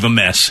going to leave a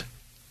mess.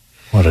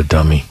 What a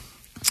dummy.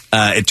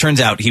 It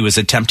turns out he was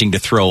attempting to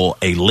throw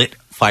a lit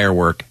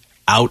firework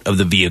out of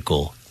the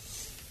vehicle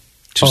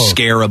to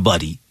scare a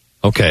buddy.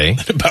 Okay.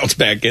 It bounced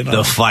back in.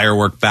 The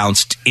firework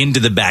bounced into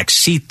the back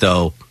seat,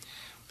 though,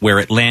 where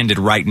it landed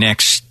right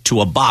next to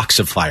a box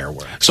of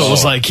fireworks. So it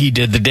was like he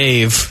did the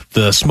Dave,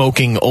 the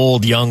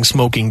young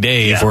smoking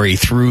Dave, where you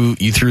threw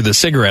the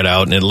cigarette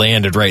out and it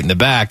landed right in the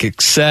back,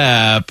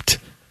 except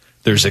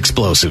there's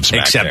explosives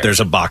back there. There's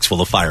a box full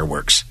of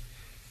fireworks.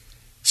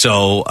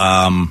 So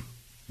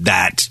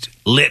that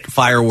lit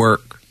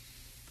firework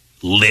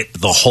lit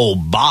the whole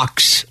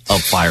box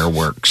of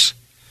fireworks,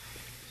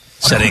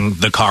 setting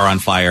the car on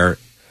fire.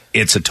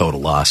 It's a total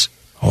loss.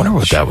 I wonder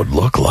what that would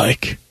look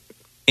like.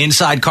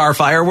 Inside car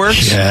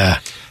fireworks? Yeah.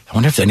 I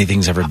wonder if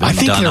anything's ever been done on YouTube.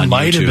 I think there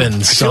might have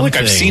been something. I feel like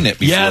I've seen it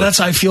before. Yeah,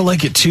 I feel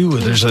like it too.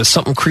 There's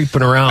something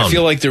creeping around. I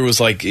feel like there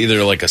was either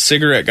a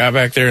cigarette guy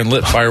back there and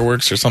lit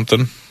fireworks or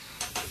something.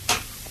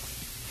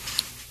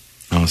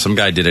 Oh, some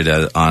guy did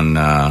it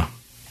on...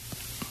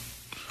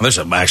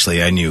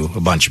 Actually, I knew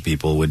a bunch of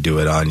people would do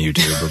it on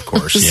YouTube, of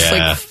course.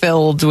 It's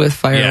filled with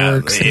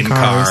fireworks and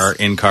cars.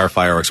 In-car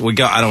fireworks. I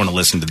don't want to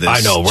listen to this.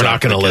 I know, we're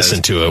not going to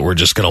listen to it. We're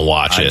just going to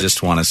watch it. I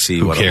just want to see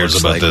Who what cares it looks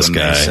about like this when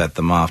guy? they set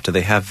them off. Do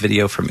they have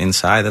video from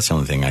inside? That's the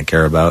only thing I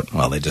care about.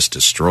 Well, they just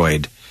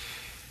destroyed.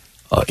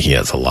 He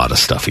has a lot of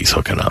stuff he's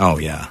hooking up. Oh,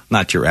 yeah.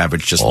 Not your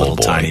average, just little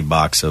tiny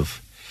box of...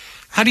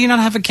 How do you not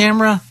have a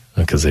camera?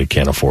 Because they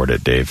can't afford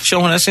it, Dave.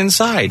 Showing us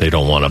inside. They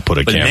don't want to put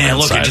a camera inside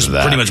look, it just of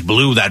that. pretty much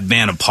blew that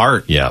van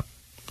apart. Yeah.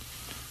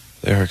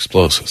 They're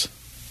explosives.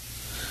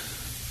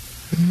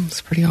 It's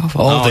pretty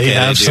awful. Oh, they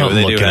have something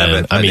They do looking have at it,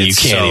 it. I but mean, you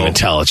it's can't even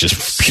tell. It's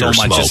just pure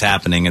so much smoke. is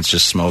happening. It's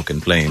just smoke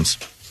and flames.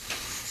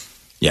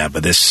 Yeah,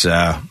 but this...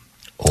 oh,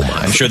 my.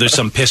 I'm sure there's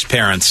some pissed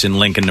parents in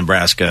Lincoln,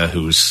 Nebraska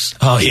whose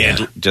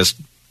kid just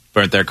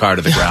burnt their car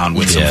to the ground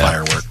with some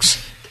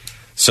fireworks.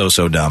 So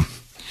dumb.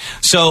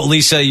 So,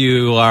 Lisa,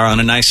 you are on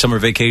a nice summer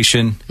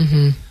vacation.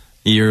 Mm-hmm.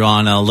 You're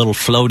on a little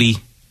floaty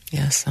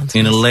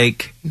in a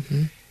lake.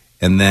 Mm-hmm.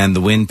 And then the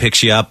wind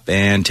picks you up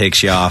and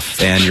takes you off,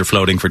 and you're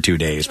floating for 2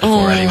 days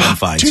before anyone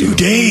finds you. 2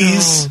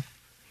 days?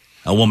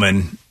 A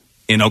woman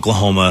in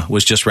Oklahoma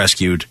was just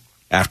rescued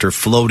after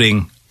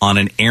floating on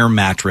an air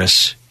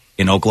mattress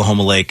in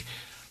Oklahoma Lake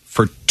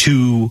for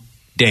 2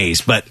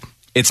 days. But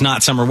it's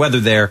not summer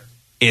weather there.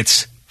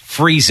 It's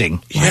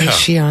freezing. Why is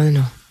she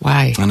on?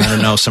 Why? I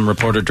don't know. Some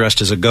reporter dressed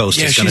as a ghost.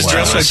 Yeah, is she's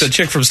dressed like the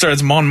chick from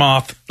Stars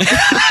Monmouth.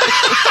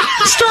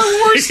 Star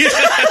Wars.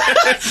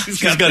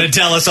 She's going to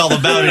tell us all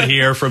about it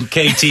here from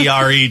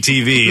KTRE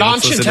TV.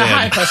 Launch into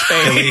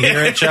hyperspace. Can we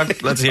hear it,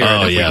 Chuck? Let's hear it.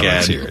 Oh, if yeah, we can.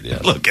 let's hear it. Yeah.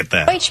 Look at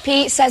that.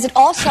 HP says it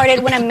all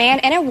started when a man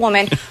and a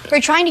woman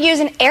were trying to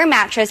use an air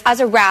mattress as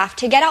a raft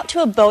to get out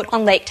to a boat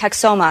on Lake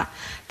Texoma.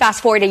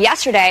 Fast forward to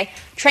yesterday,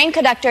 train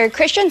conductor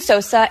Christian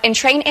Sosa and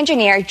train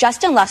engineer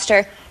Justin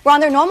Lester were on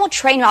their normal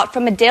train route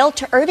from Medill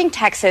to Irving,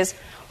 Texas,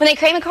 when they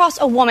came across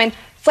a woman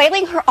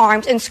flailing her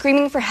arms and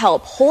screaming for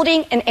help,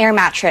 holding an air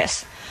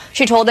mattress.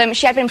 She told them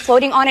she had been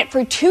floating on it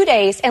for 2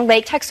 days in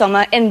Lake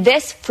Texoma in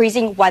this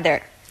freezing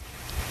weather.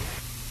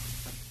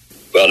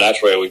 Well,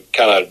 naturally, we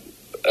kind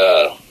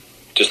of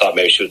just thought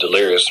maybe she was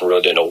delirious and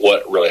really didn't know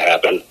what really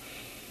happened.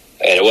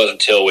 And it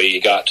wasn't until we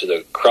got to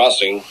the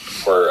crossing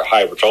where a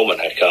highway patrolman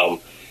had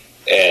come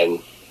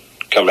and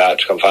come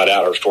find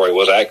out her story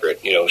was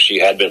accurate. You know, she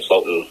had been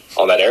floating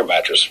on that air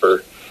mattress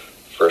for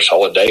a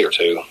solid day or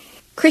two.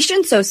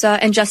 Christian Sosa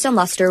and Justin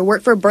Lester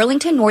work for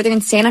Burlington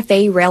Northern Santa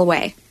Fe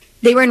Railway.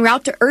 They were en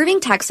route to Irving,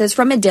 Texas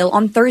from Medill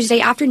on Thursday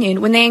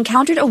afternoon when they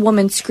encountered a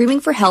woman screaming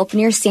for help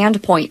near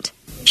Sand Point.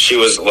 She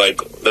was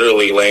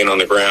literally laying on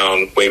the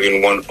ground,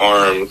 waving one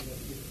arm,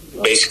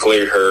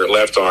 basically her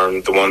left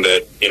arm, the one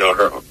that,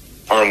 her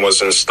arm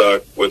wasn't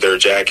stuck with her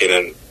jacket,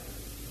 and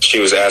she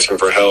was asking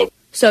for help.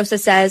 Sosa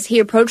says he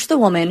approached the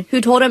woman,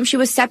 who told him she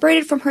was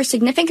separated from her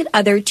significant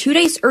other 2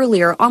 days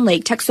earlier on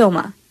Lake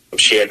Texoma.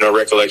 She had no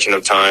recollection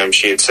of time.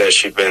 She had said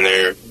she'd been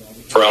there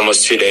for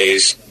almost 2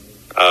 days,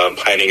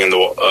 hiding in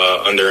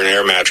the under an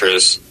air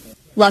mattress.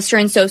 Luster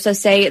and Sosa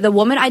say the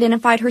woman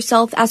identified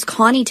herself as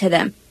Connie to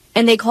them,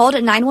 and they called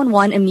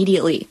 911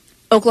 immediately.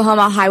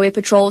 Oklahoma Highway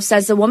Patrol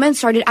says the woman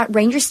started at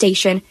Ranger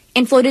Station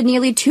and floated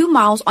nearly 2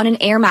 miles on an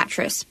air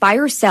mattress by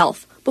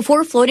herself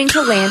before floating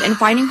to land and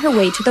finding her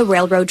way to the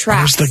railroad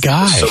tracks. Where's the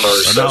guy? Some of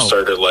her stuff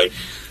started like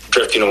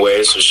drifting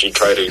away, so she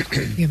tried to,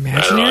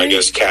 I don't know, I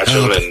guess catch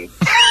him, and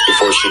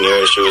before she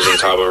knew it, she was on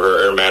top of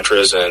her air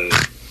mattress, and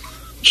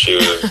she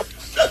was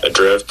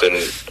adrift, and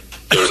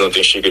there was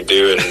nothing she could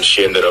do, and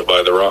she ended up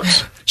by the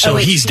rocks. So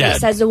he's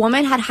dead. Says the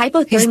woman had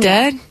hypothermia. He's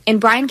dead?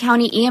 And Bryan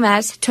County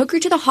EMS took her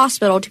to the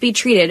hospital to be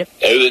treated.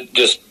 It was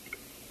just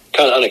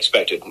kind of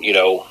unexpected, you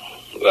know,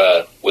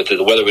 with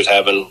the weather we was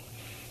having.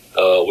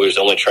 We was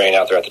the only train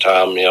out there at the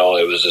time, you know,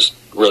 it was just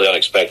really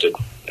unexpected.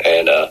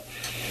 And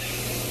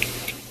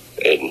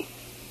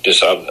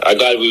just, I'm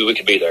glad we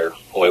could be there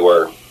when we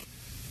were.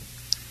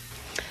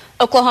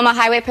 Oklahoma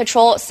Highway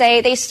Patrol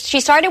say she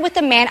started with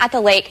the man at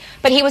the lake,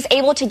 but he was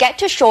able to get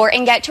to shore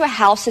and get to a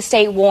house to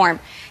stay warm.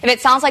 If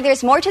it sounds like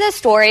there's more to this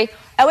story,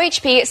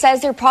 OHP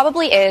says there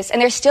probably is,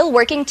 and they're still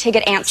working to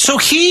get answers. So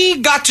he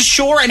got to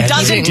shore and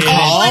doesn't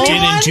call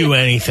anyone? Didn't do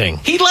anything.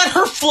 He let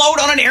her float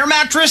on an air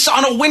mattress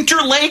on a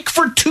winter lake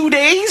for 2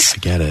 days? I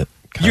get it.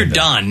 You're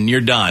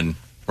done.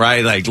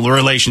 Right? Like,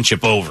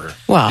 relationship over.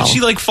 Wow. Did she,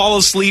 like, fall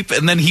asleep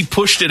and then he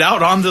pushed it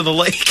out onto the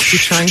lake? You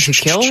trying to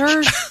kill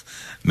her?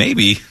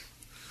 Maybe.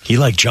 He,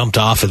 like, jumped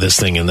off of this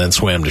thing and then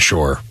swam to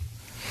shore.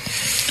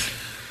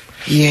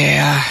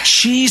 Yeah.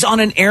 She's on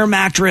an air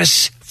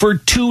mattress for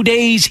 2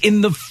 days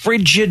in the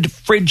frigid,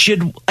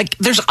 like,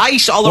 there's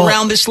ice all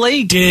around this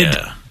lake. Did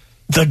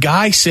the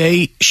guy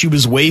say she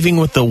was waving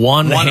with the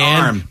one hand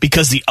arm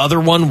because the other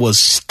one was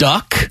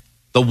stuck?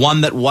 The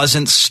one that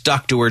wasn't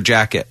stuck to her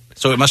jacket.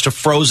 So it must have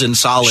frozen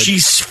solid.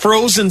 She's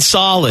frozen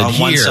solid on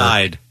here. one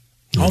side.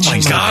 Oh my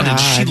God. Did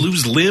she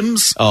lose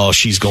limbs? Oh,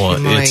 she's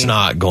going. It's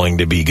not going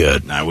to be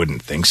good. I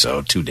wouldn't think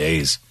so. 2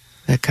 days.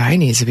 That guy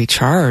needs to be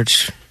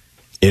charged.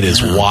 It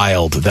is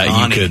wild that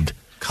Connie. you could.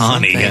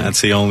 Connie, yeah,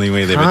 that's the only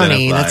way they've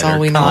Connie, identified that's all her.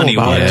 we know Connie,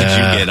 about what her. did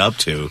Yeah. you get up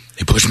to?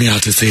 He pushed me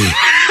out to sea.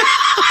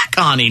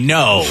 Connie,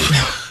 no.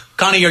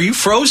 Connie, are you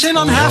frozen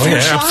on half your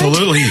side?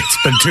 Absolutely. It's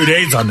been 2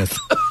 days on this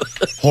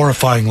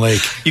horrifying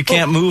lake. You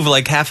can't move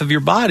like half of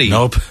your body.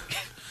 Nope.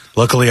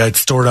 Luckily, I'd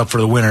stored up for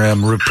the winter.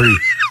 I'm a pretty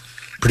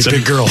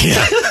big girl.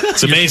 Yeah,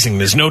 it's amazing.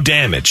 There's no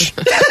damage.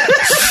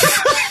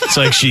 It's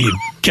like she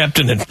kept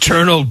an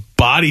internal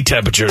body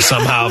temperature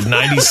somehow of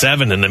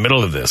 97 in the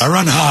middle of this. I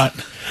run hot.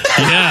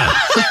 Yeah.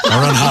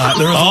 I run hot.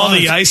 There was all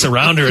the ice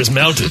around her is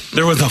melted.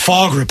 There was a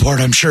fog report,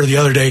 I'm sure, the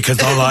other day because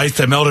all the ice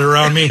that melted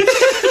around me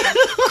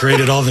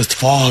created all this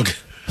fog.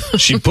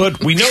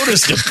 We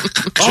noticed a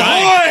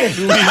giant.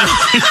 Look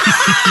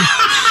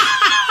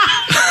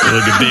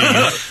at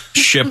the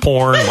ship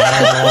horn.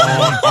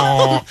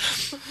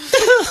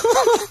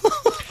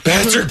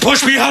 Bastard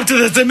pushed me out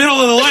to the middle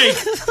of the lake.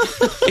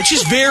 It's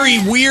just very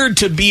weird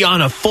to be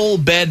on a full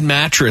bed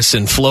mattress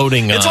and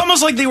floating. It's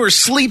almost like they were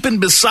sleeping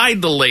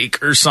beside the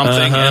lake or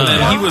something, and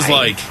then he was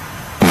like,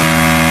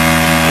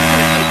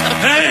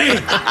 "Hey,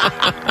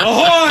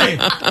 ahoy!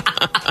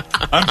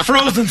 I'm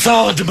frozen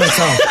solid to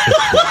myself."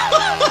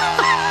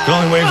 The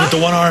only wave with the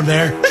one arm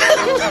there.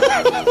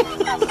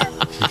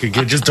 You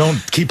could just don't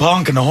keep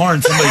honking the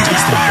horn. Somebody do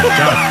something.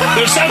 God.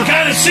 There's some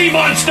kind of sea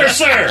monster,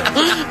 sir.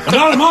 I'm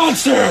not a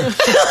monster.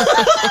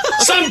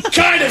 Some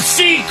kind of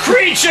sea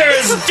creature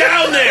is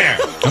down there.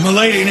 I'm a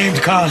lady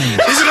named Connie.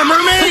 Is it a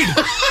mermaid?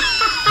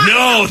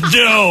 No.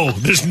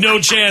 There's no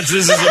chance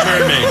this is a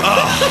mermaid.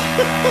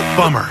 Oh,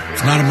 bummer.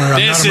 It's not a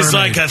mermaid. This is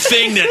like a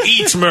thing that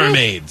eats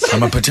mermaids.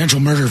 I'm a potential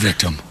murder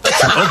victim.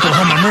 It's an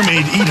Oklahoma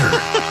mermaid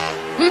eater.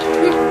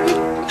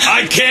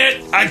 I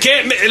can't.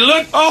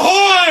 Look.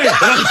 Ahoy!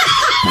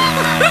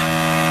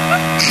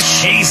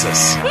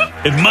 Jesus.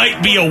 It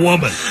might be a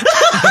woman.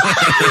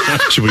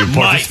 Should we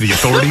report this to the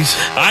authorities?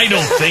 I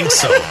don't think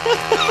so.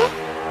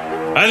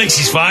 I think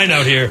she's fine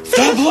out here.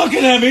 Stop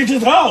looking at me.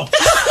 Just help.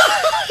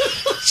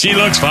 She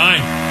looks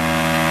fine.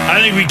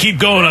 I think we keep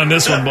going on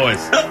this one, boys.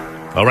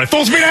 All right,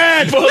 full speed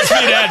ahead. Full speed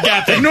ahead,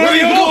 Captain. Ignore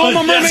the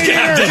Oklahoma mermaid. Yes,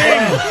 Captain.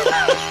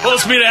 Full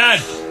speed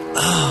ahead.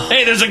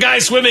 Hey, there's a guy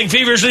swimming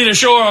feverishly to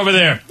shore over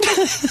there.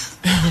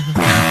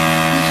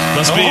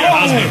 Must be your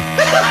husband.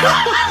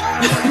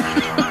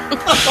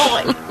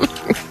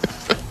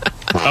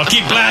 I'll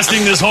keep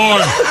blasting this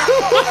horn.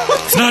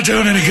 It's not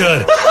doing any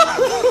good.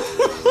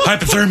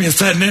 Hypothermia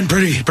setting in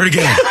pretty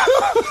good.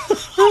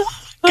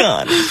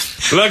 God.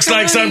 Looks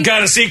like some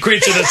kind of sea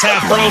creature that's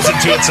half frozen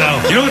to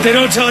itself. You know what they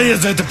don't tell you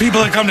is that the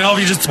people that come to help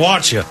you just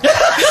watch you.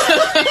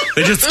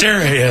 They just stare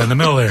at you in the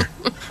middle there.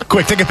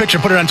 Quick, take a picture,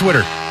 put it on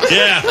Twitter.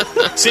 Yeah.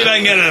 See if I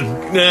can get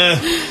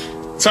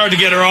it's hard to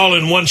get her all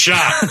in one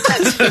shot.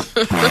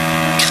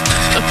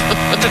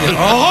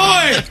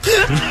 Ahoy!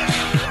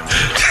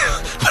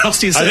 What else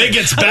do you say? I think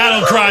its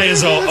battle cry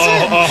is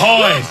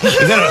ahoy.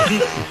 Is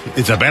that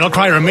it's a battle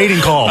cry or a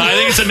mating call? I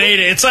think it's a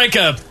mating. It's like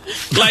a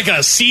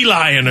sea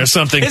lion or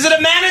something. Is it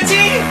a manatee?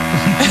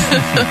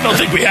 I don't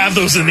think we have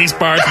those in these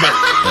parts, but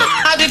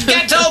How did it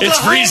get to Oklahoma? it's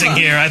freezing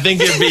here. I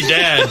think it'd be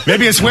dead.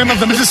 Maybe a swim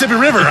of the Mississippi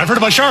River. I've heard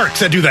about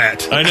sharks that do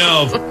that. I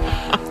know.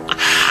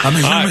 I'm a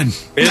human.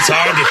 It's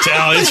hard to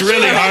tell. It's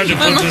really hard to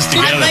put this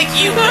together.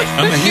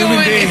 I'm a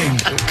human being.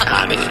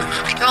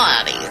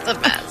 Connie's the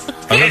best.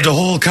 I lived a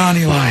whole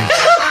Connie life.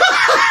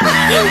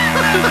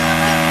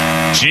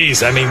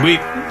 Jeez, I mean,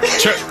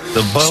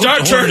 The boat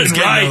Start turning is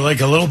getting right.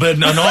 like a little bit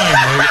annoying.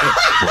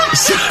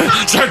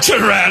 start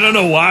turning right. I don't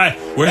know why.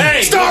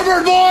 Hey,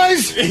 Starboard,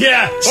 boys!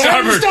 yeah,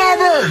 starboard.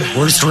 Starboard!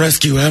 Worst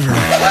rescue ever. Hey,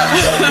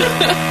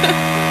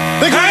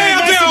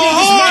 up there,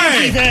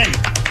 ahoy!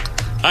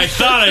 I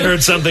thought I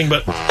heard something,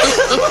 but I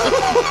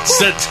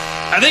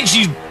think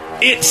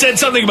it said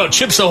something about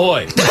Chips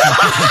Ahoy.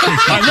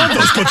 I love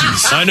those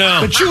cookies. I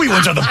know. The chewy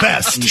ones are the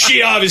best.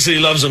 She obviously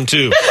loves them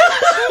too.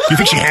 You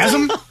think she has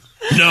them?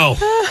 No.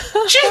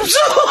 Chips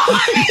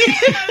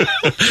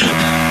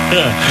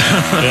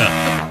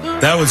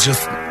That was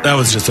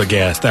just a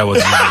gas. That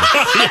wasn't even.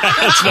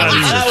 That's not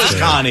even. That was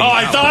Connie. Oh,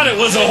 I thought it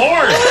was a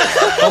horse.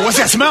 Oh, what's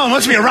that smell? It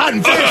must be a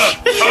rotten fish.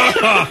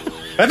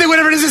 I think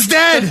whatever it is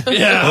dead.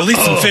 Yeah. Well, at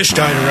least some fish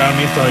died around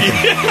me.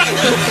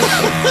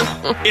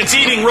 It's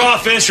eating raw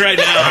fish right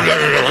now.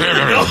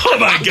 Oh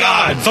my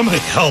God! Somebody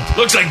help.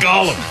 Looks like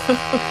Gollum.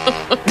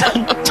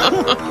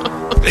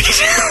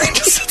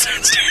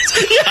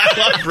 Yeah, I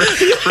love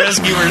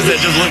rescuers that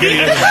just look at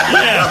you.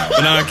 Yeah.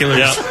 Binoculars.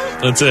 Yeah,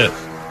 that's it.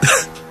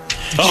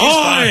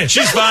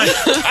 She's fine.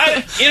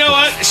 You know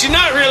what? She's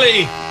not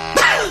really.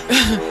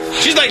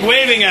 She's like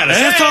waving at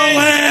us.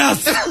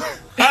 SOS!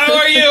 How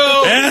are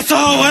you?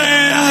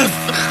 SOS!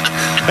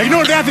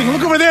 Ignore that thing.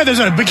 Look over there. There's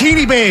a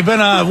bikini babe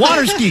and a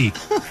water ski.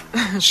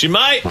 She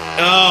might.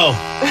 Oh,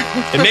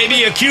 it may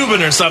be a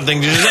Cuban or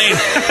something. She's saying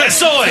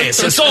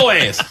SOS.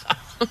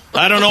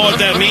 I don't know what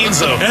that means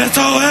though.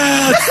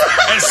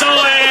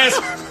 SOS.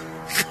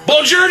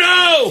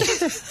 Buongiorno.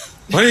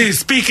 What are you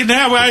speaking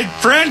now?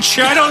 French?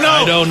 I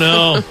don't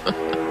know.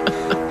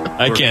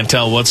 I can't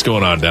tell what's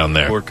going on down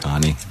there. Poor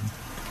Connie.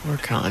 Poor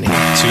Connie. 2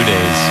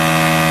 days.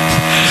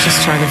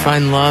 Just trying to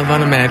find love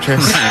on a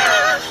mattress.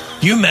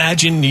 You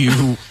imagine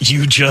you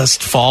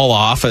just fall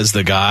off as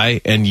the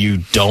guy and you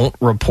don't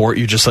report.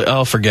 You're just like,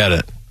 oh, forget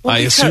it. Well, I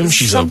assume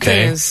she's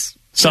okay.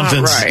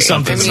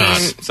 Something's not.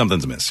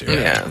 Something's amiss here.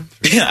 Yeah.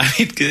 Yeah, I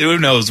mean, who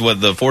knows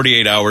what the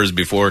 48 hours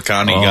before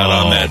Connie got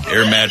on that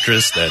air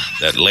mattress,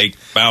 that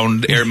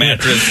lake-bound air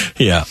mattress.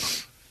 Yeah.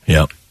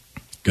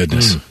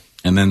 Goodness.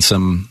 And then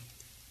some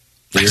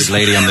weird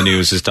lady on the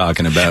news is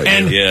talking about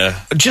And you. Yeah.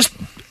 just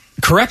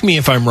correct me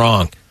if I'm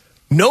wrong.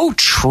 No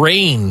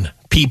train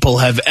people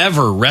have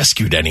ever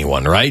rescued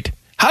anyone, right?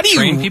 How do you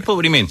Train people?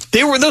 What do you mean?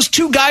 They were those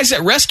two guys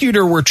that rescued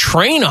her were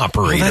train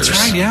operators. That's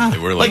right, yeah. They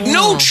were Like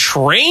no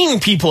train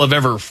people have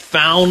ever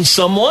found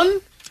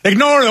someone.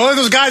 Ignore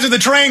those guys with the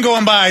train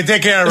going by.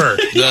 Take care of her.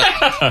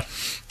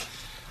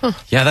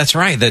 Yeah, that's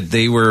right. That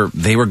they were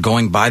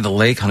going by the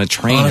lake on a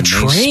train and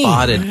they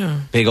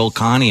spotted big old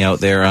Connie out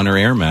there on her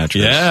air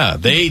mattress. Yeah,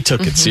 they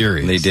took it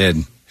serious. They did.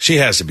 She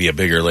has to be a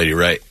bigger lady,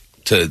 right?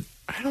 To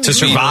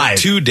survive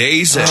 2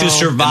 days. To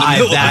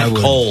survive that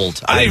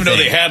cold. I didn't even know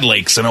they had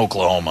lakes in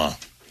Oklahoma.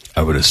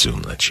 I would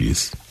assume that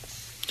she's.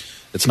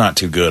 It's not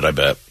too good, I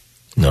bet.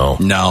 No.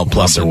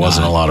 Plus, there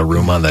wasn't a lot of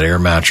room on that air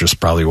mattress.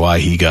 Probably why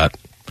he got,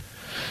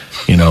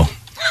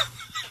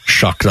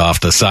 shucked off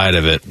the side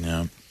of it.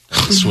 Yeah.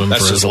 Swim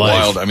That's for just his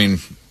life. wild. I mean,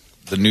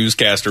 the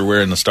newscaster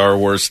wearing the Star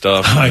Wars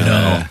stuff. I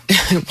know.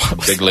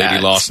 Big lady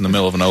lost in the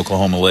middle of an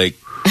Oklahoma lake.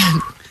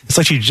 It's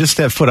like she just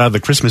stepped foot out of the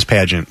Christmas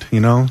pageant,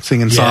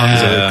 singing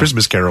songs at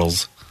Christmas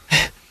carols.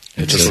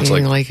 It just looks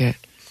like it.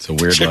 It's a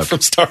weird Chick look.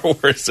 from Star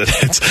Wars.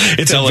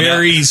 It's a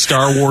very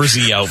Star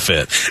Warsy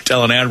outfit.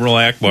 Telling Admiral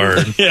Akbar.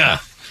 Yeah.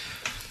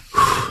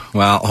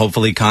 Well,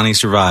 hopefully Connie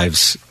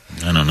survives.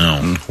 I don't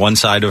know. One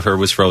side of her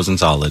was frozen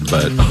solid,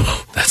 but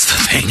that's the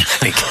thing. I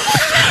think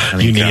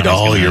you need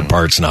all your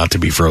parts not to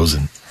be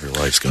frozen. Her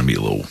life's going to be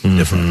a little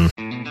different.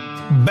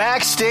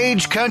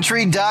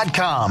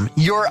 BackstageCountry.com,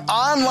 your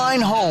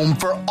online home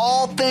for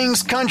all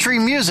things country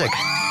music.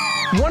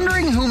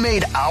 Wondering who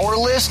made our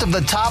list of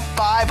the top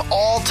 5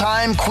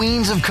 all-time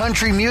queens of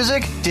country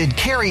music? Did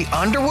Carrie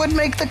Underwood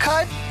make the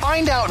cut?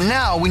 Find out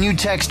now when you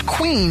text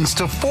Queens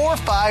to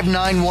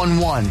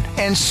 45911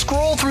 and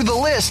scroll through the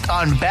list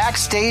on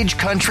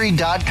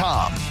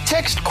BackstageCountry.com.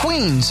 Text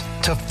Queens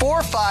to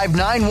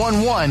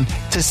 45911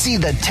 to see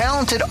the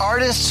talented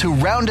artists who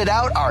rounded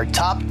out our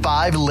top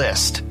 5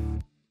 list.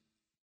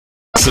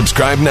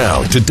 Subscribe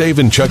now to Dave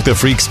and Chuck the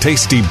Freak's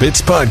Tasty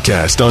Bits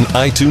podcast on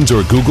iTunes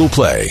or Google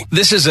Play.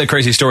 This is a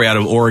crazy story out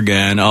of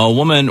Oregon. A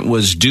woman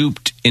was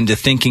duped into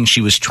thinking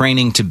she was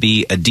training to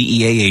be a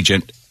DEA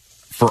agent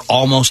for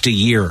almost a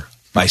year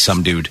by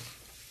some dude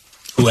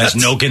who has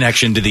no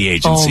connection to the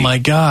agency. Oh, my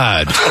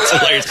God. That's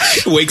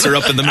hilarious. Wakes her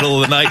up in the middle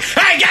of the night.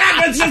 Hey, get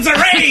up! It's a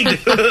raid!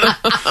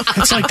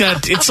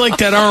 It's like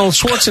that Arnold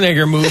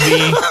Schwarzenegger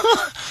movie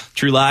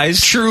True Lies?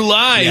 True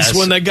Lies, Yes.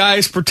 when the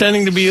guy's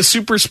pretending to be a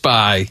super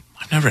spy.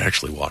 I've never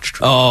actually watched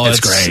True Oh, It's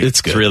it's great.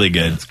 It's good. It's really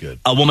good. It's good.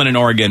 A woman in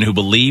Oregon who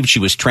believed she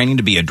was training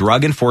to be a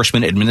Drug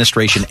Enforcement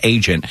Administration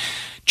agent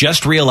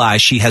just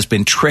realized she has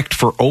been tricked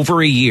for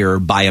over a year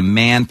by a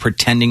man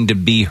pretending to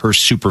be her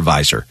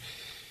supervisor.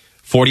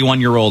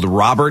 41-year-old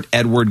Robert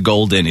Edward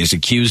Golden is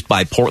accused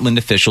by Portland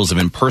officials of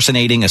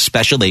impersonating a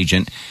special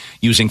agent,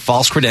 using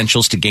false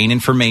credentials to gain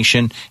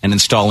information, and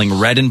installing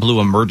red and blue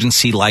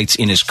emergency lights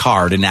in his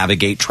car to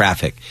navigate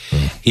traffic.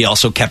 He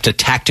also kept a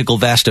tactical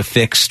vest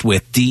affixed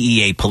with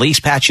DEA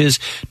police patches,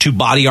 2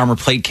 body armor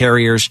plate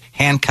carriers,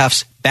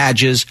 handcuffs,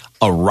 badges,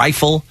 a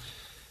rifle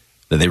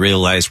that they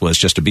realized was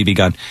just a BB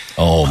gun.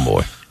 Oh,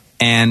 boy.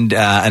 And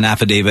an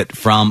affidavit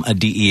from a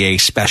DEA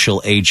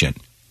special agent.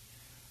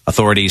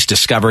 Authorities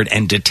discovered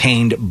and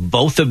detained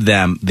both of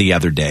them the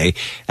other day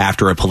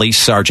after a police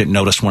sergeant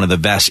noticed one of the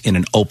vests in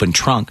an open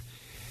trunk.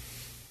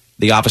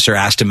 The officer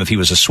asked him if he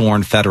was a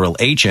sworn federal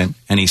agent,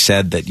 and he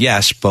said that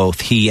yes, both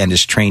he and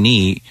his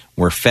trainee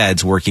were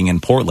feds working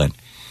in Portland.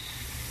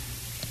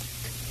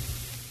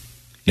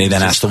 They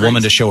then asked the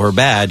woman to show her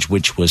badge,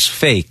 which was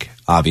fake,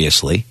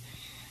 obviously.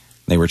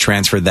 They were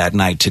transferred that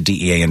night to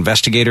DEA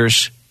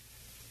investigators.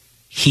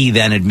 He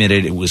then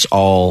admitted it was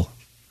all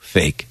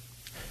fake.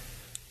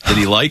 Did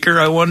he like her,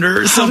 I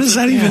wonder? How does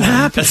that even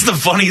happen? That's the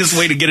funniest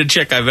way to get a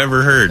chick I've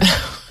ever heard.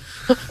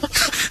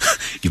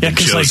 You've been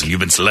chosen. You've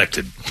been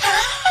selected.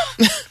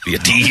 Be a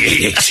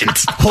DEA agent.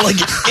 Well, like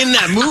in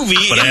that movie.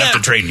 But I have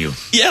to train you.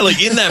 Yeah,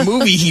 like in that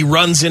movie, he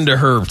runs into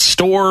her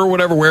store or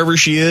whatever, wherever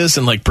she is,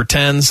 and like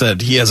pretends that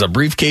he has a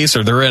briefcase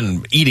or they're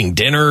eating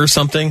dinner or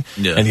something.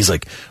 Yeah. And he's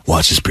like,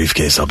 watch this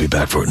briefcase. I'll be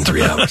back for it in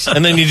 3 hours.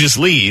 And then he just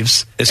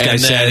leaves. This guy and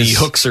then says he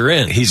hooks her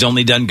in. He's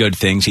only done good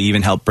things. He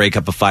even helped break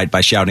up a fight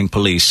by shouting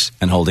police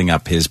and holding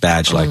up his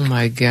badge like Oh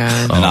my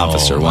God. an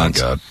officer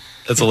once. God.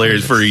 That's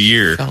hilarious for a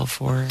year. Fell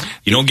for it.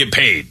 You don't get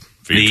paid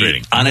for your The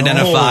training.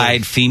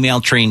 unidentified female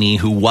trainee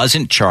who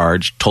wasn't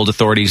charged told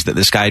authorities that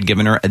this guy had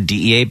given her a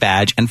DEA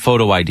badge and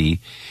photo ID.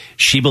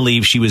 She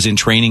believed she was in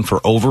training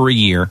for over a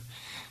year.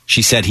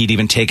 She said he'd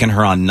even taken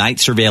her on night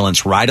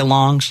surveillance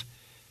ride-alongs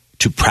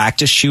to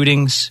practice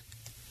shootings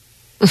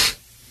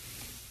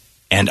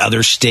and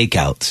other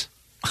stakeouts.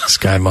 This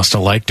guy must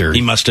have liked her.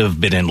 He must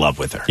have been in love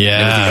with her.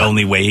 Yeah. It was the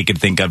only way he could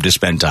think of to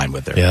spend time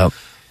with her. Yep.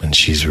 And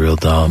she's real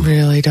dumb.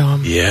 Really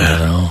dumb. Yeah. You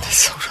know? That's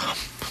so dumb.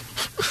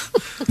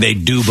 They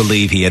do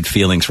believe he had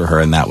feelings for her,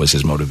 and that was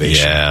his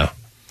motivation. Yeah.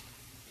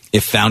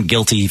 If found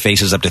guilty, he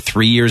faces up to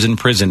 3 years in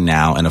prison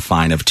now and a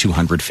fine of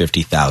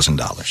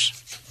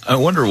 $250,000. I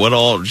wonder what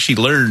all she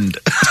learned.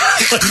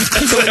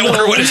 I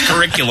wonder what his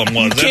curriculum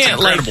was. That's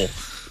incredible.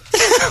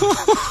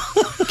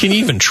 Can you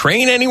even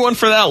train anyone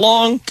for that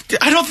long?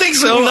 I don't think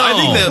so. No. I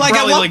think that Like, at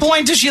probably what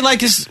point does she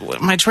like, is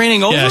my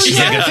training over? Yeah, she's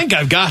yet? like, I think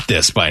I've got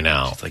this by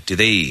now. Like, do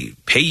they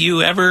pay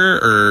you ever,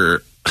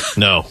 or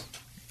No.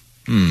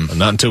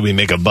 Not until we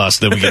make a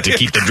bust, then we get to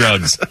keep the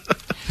drugs.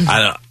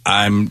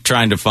 I'm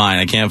trying to find,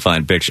 I can't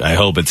find picture. I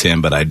hope it's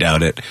him, but I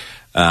doubt it.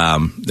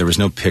 There was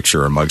no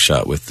picture or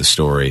mugshot with the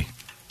story.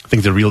 I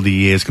think the real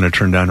DEA is going to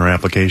turn down her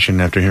application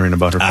after hearing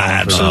about her.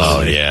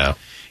 Oh, yeah.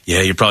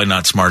 yeah, you're probably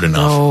not smart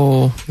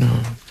enough.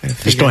 No.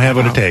 Just don't have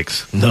what it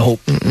takes. Nope.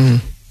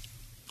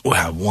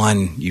 Well,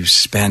 you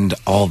spend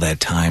all that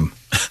time,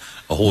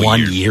 A whole 1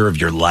 year. year of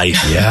your life,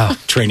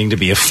 training to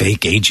be a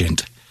fake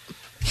agent.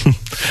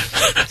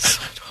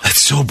 That's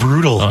so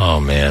brutal. Oh,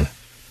 man.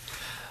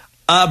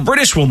 A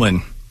British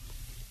woman.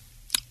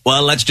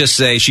 Well, let's just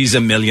say she's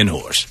a million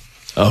whores.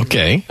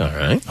 Okay. All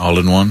right. All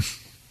in one.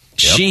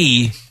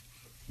 She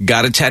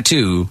got a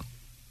tattoo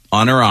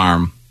on her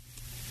arm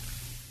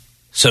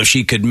so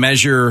she could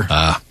measure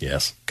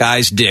Yes.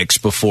 guys' dicks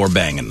before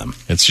banging them.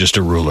 It's just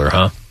a ruler,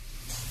 huh?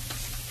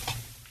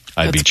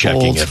 I'd be That's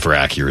checking bold. it for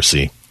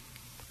accuracy.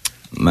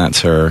 And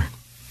that's her.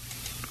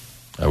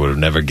 I would have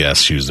never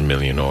guessed she was a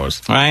million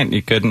whores. Right?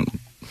 You couldn't.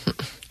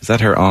 Is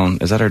that her own?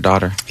 Is that her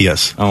daughter?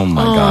 Yes. Oh,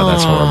 my God.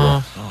 That's horrible.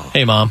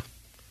 Hey, Mom.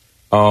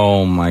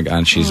 Oh, my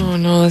God. She's. Oh,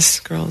 no,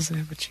 this girl doesn't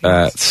have a chance.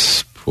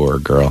 That's poor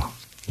girl.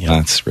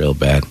 That's real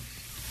bad.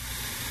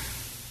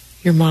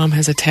 Your mom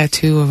has a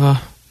tattoo of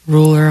a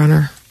ruler on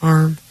her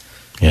arm.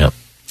 Yeah.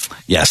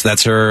 Yes,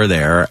 that's her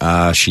there.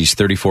 She's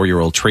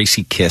 34-year-old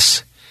Tracy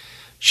Kiss.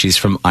 She's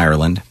from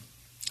Ireland.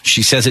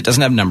 She says it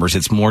doesn't have numbers.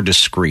 It's more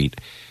discreet.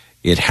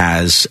 It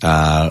has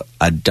a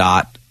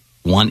dot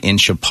 1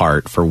 inch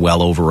apart for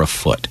well over a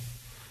foot.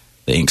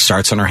 The ink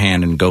starts on her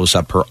hand and goes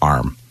up her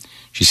arm.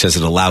 She says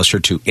it allows her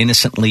to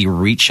innocently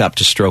reach up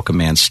to stroke a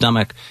man's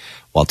stomach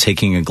while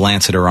taking a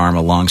glance at her arm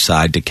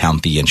alongside to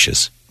count the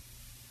inches.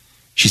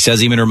 She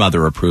says even her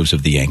mother approves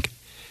of the ink.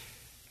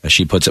 As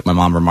she puts it, my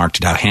mom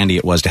remarked at how handy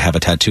it was to have a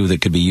tattoo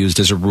that could be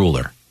used as a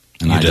ruler.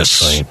 And I just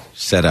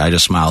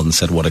smiled and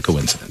said, what a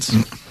coincidence.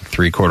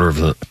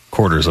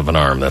 3/4 of an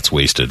arm. That's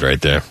wasted right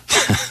there.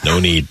 No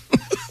need.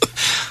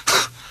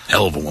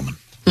 Hell of a woman.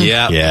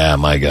 Yeah. Yeah,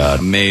 my God.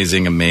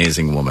 Amazing,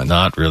 amazing woman.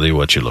 Not really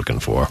what you're looking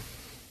for.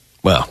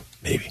 Well,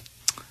 maybe.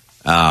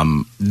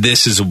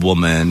 This is a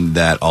woman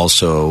that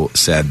also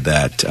said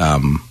that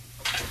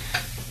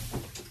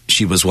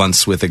she was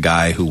once with a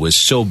guy who was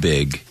so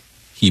big,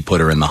 he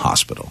put her in the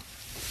hospital.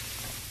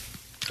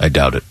 I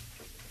doubt it.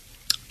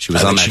 She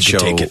was on that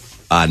show,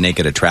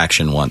 Naked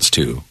Attraction, once,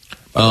 too,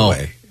 by the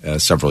way,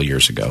 several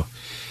years ago.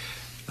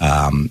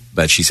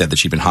 But she said that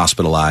she'd been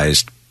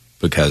hospitalized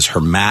because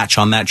her match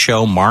on that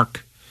show,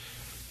 Mark,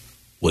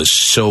 was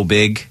so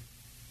big.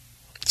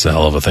 It's a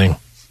hell of a thing.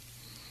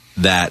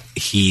 That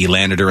he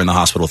landed her in the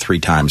hospital 3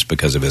 times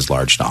because of his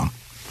large dong.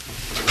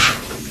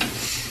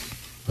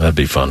 That'd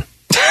be fun.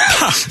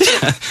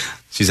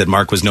 She said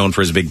Mark was known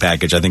for his big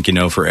package. I think,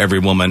 for every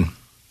woman,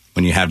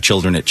 when you have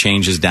children, it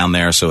changes down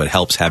there, so it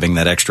helps having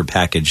that extra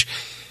package.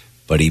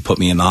 But he put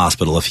me in the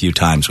hospital a few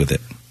times with it.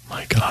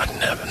 My God in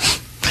heaven.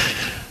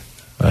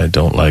 I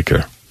don't like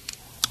her.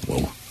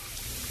 Whoa.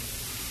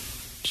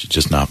 She's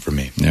just not for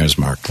me. There's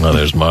Mark. Oh,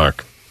 there's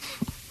Mark.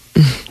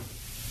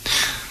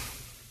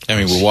 I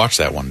mean, we watched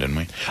that one, didn't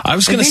we? I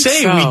was going to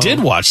say, we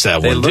did watch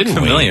that one, didn't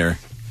we? Familiar.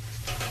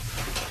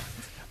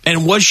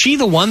 And was she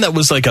the one that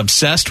was,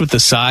 obsessed with the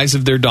size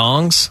of their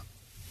dongs?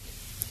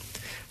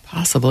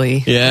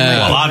 Possibly.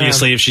 Yeah. Well,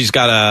 obviously, if she's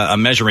got a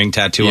measuring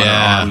tattoo on her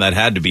arm, that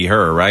had to be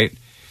her, right?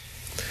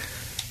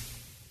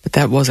 But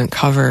that wasn't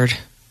covered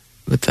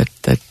with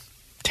the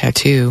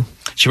tattoo.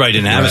 She probably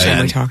didn't have it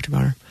then. We talked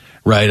about her.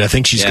 Right. I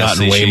think she's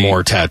gotten way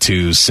more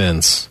tattoos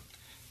since.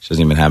 She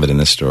doesn't even have it in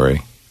this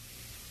story.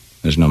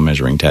 There's no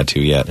measuring tattoo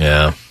yet.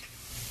 Yeah.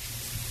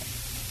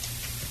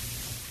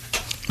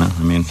 Well,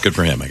 I mean, good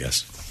for him, I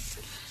guess.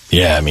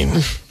 Yeah, I mean,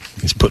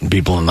 he's putting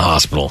people in the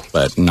hospital.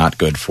 But not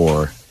good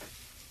for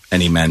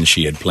any men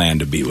she had planned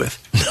to be with.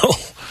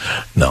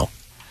 No.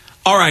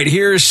 All right,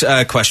 here's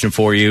a question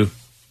for you.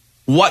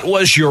 What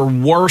was your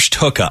worst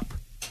hookup?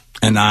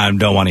 And I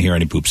don't want to hear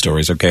any poop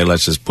stories, okay?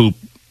 Let's just poop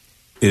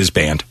is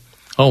banned.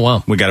 Oh,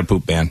 wow. We got a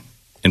poop ban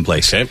in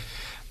place. Okay.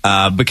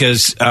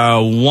 Because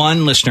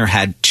one listener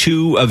had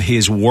 2 of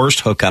his worst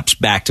hookups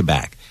back to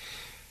back.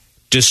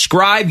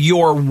 Describe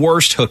your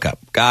worst hookup.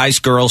 Guys,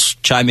 girls,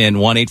 chime in.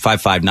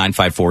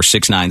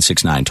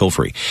 1-855-954-6969. Toll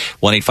free.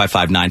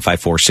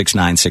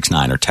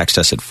 1-855-954-6969. Or text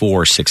us at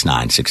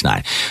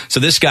 46969. So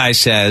this guy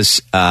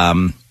says,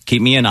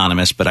 keep me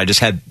anonymous, but I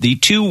just had the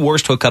 2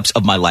 worst hookups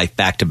of my life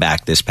back to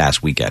back this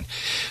past weekend.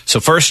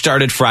 So first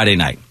started Friday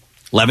night.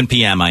 11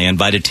 p.m. I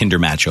invited Tinder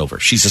match over.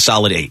 She's a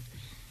solid 8.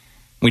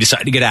 We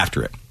decided to get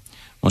after it.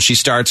 Well, she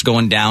starts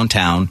going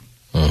downtown,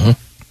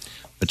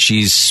 but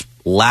she's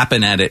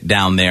lapping at it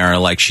down there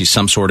like she's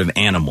some sort of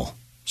animal.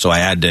 So I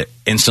had to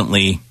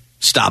instantly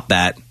stop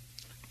that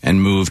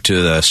and move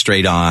to the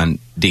straight-on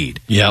deed.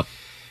 Yep.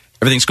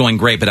 Everything's going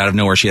great, but out of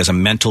nowhere, she has a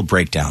mental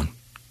breakdown,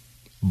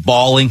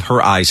 bawling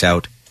her eyes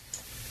out.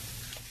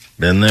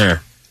 Been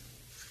there.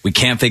 We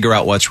can't figure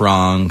out what's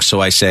wrong, so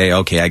I say,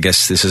 okay, I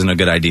guess this isn't a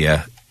good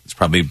idea. It's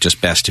probably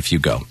just best if you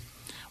go.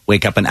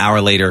 Wake up an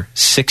hour later,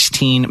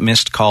 16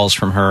 missed calls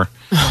from her,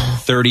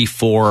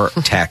 34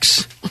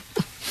 texts.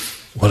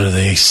 What do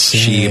they say?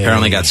 She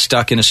apparently got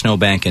stuck in a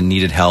snowbank and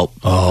needed help.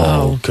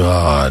 Oh,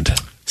 God.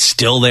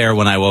 Still there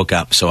when I woke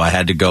up, so I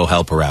had to go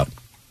help her out.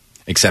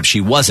 Except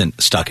she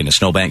wasn't stuck in a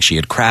snowbank. She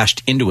had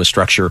crashed into a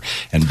structure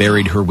and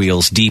buried her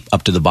wheels deep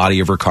up to the body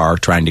of her car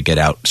trying to get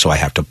out. So I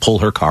have to pull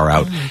her car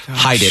out,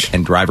 hide it,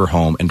 and drive her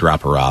home and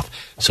drop her off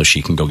so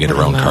she can go get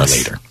her own car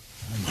later.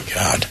 Oh, my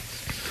God.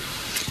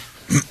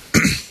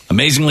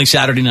 Amazingly,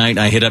 Saturday night,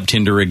 I hit up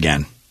Tinder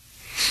again.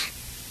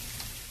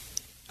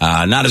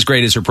 Not as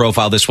great as her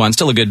profile, this one.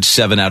 Still a good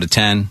 7 out of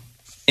 10.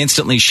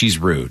 Instantly, she's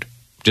rude.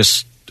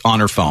 Just on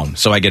her phone,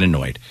 so I get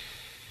annoyed.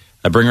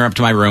 I bring her up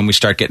to my room. We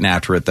start getting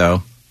after it,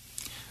 though.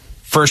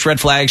 First red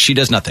flag, she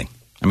does nothing.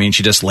 I mean,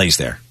 she just lays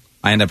there.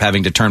 I end up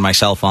having to turn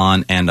myself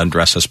on and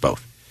undress us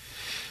both.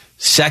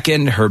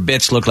 Second, her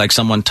bits look like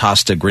someone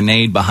tossed a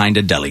grenade behind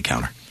a deli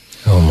counter.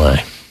 Oh,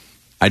 my.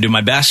 I do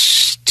my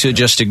best to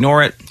just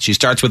ignore it. She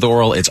starts with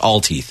oral. It's all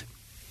teeth.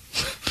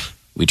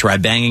 We try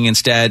banging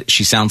instead.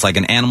 She sounds like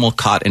an animal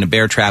caught in a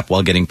bear trap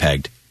while getting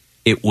pegged.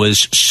 It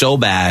was so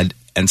bad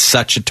and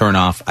such a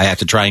turnoff, I have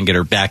to try and get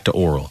her back to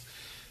oral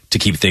to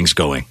keep things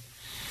going.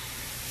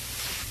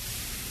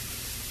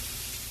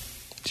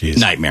 Jeez.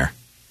 Nightmare.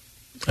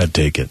 I'd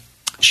take it.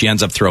 She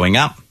ends up throwing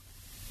up.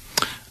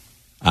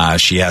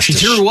 She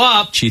threw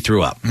up. She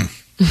threw up.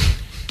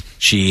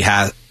 She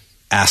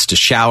asked to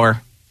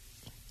shower.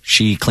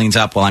 She cleans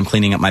up while I'm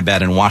cleaning up my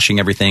bed and washing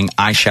everything.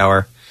 I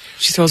shower.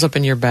 She throws up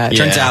in your bed.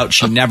 Turns out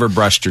she never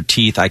brushed her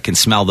teeth. I can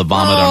smell the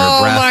vomit on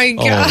her breath. Oh, my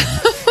God.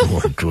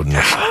 Oh, my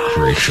goodness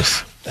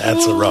gracious.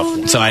 That's a rough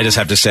one. So I just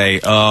have to say,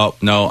 oh,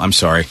 no, I'm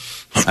sorry.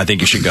 I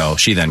think you should go.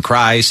 She then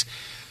cries.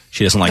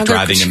 She doesn't like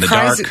driving in the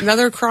dark.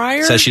 Another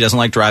crier? Says she doesn't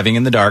like driving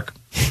in the dark.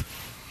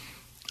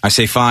 I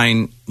say,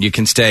 fine, you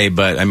can stay,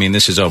 but, I mean,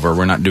 this is over.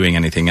 We're not doing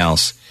anything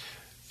else.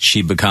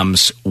 She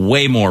becomes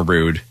way more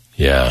rude.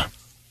 Yeah.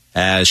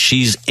 As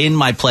she's in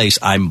my place,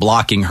 I'm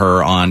blocking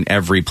her on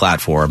every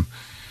platform.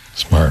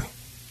 Smart.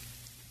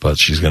 But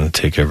she's going to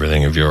take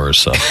everything of yours,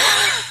 so.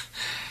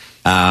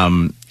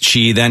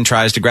 She then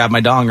tries to grab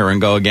my donger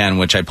and go again,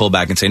 which I pull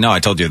back and say, no, I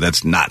told you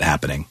that's not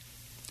happening.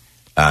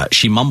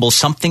 She mumbles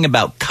something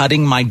about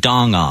cutting my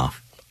dong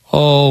off.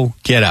 Oh,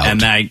 get out.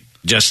 And I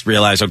just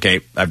realized,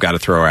 okay, I've got to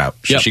throw her out.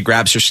 So she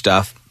grabs her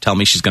stuff, tell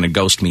me she's going to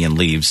ghost me and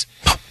leaves.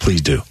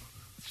 Please do.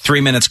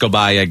 3 minutes go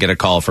by, I get a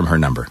call from her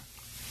number.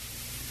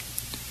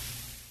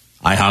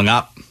 I hung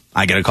up.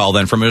 I get a call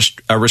then from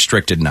a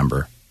restricted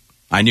number.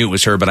 I knew it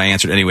was her, but I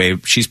answered anyway.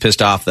 She's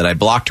pissed off that I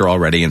blocked her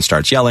already and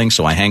starts yelling,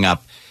 so I hang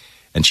up,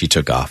 and she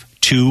took off.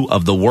 2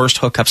 of the worst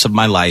hookups of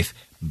my life,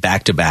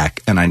 back to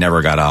back, and I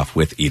never got off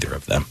with either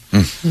of them.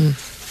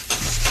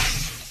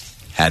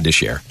 Had to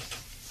share.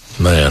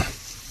 Man.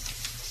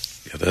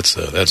 Yeah,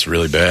 that's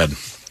really bad.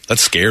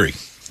 That's scary,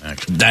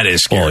 actually. That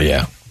is scary. Oh,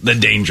 yeah. The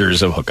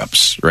dangers of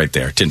hookups right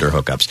there, Tinder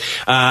hookups.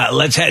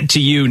 Let's head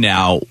to you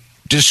now.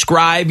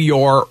 Describe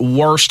your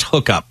worst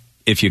hookup,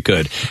 if you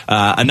could.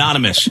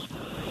 Anonymous.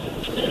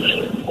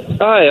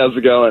 Hi, how's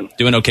it going?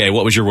 Doing okay.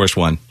 What was your worst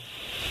one?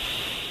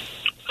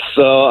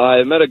 So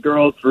I met a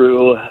girl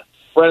through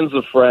friends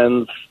of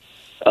friends.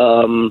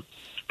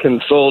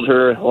 Consoled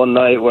her one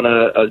night when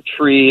a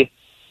tree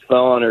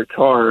fell on her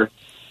car.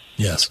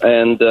 Yes.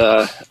 And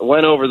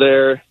went over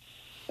there,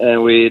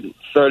 and we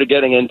started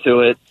getting into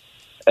it,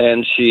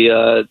 and she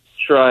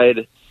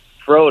tried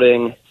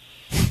throating,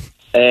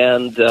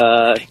 and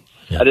I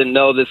didn't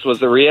know this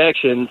was a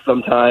reaction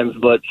sometimes,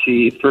 but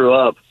she threw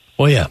up.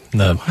 Well, yeah.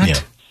 No, yeah.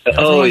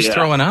 Everyone's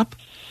throwing up?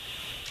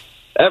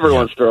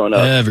 Everyone's throwing up.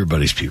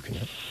 Everybody's puking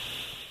up.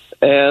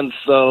 And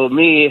so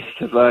me,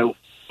 because I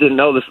didn't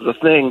know this was a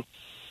thing,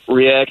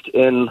 react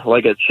in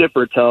like a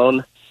chipper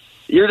tone.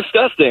 You're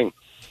disgusting.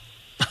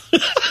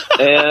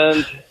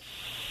 And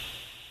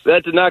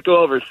that did not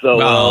go over so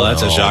well. Oh,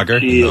 that's a shocker.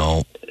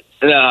 No.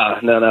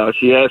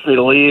 She asked me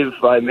to leave.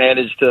 I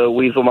managed to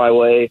weasel my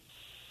way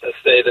to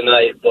stay the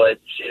night, but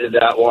she did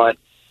not want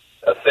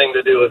a thing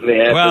to do with me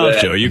after Well,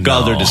 that. Joe, you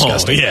called her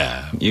disgusting.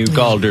 Yeah. You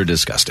called her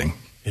disgusting.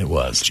 It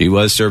was. She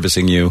was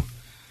servicing you.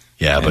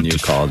 Yeah, and but you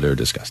called her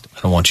disgusting. I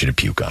don't want you to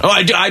puke on it. Oh,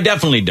 I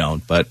definitely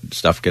don't, but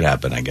stuff could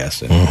happen, I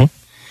guess. Mm-hmm.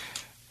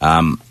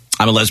 I'm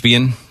a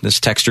lesbian, this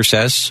texter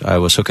says. I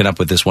was hooking up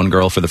with this one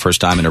girl for the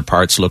first time, and her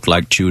parts looked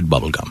like chewed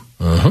bubblegum.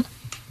 Uh-huh.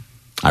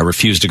 I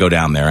refused to go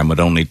down there and would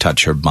only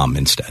touch her bum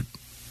instead.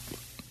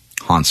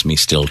 Haunts me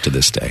still to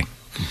this day.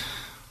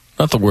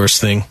 Not the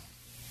worst thing.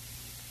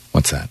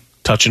 What's that?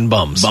 Touching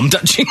bums. Bum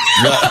touching?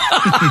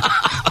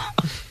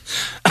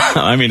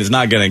 I mean, it's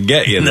not going to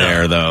get you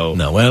there, though.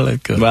 No, well,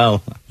 it could.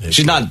 Well,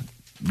 she's not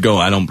going.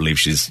 I don't believe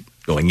she's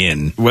going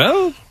in.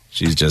 Well,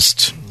 she's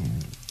just.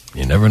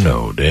 You never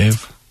know,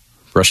 Dave.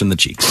 Brushing the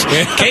cheeks.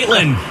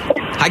 Caitlin.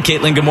 Hi,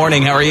 Caitlin. Good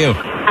morning. How are you?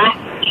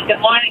 Hi. Good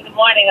morning. Good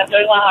morning. I'm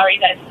doing well. How are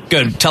you guys?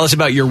 Good. Tell us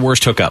about your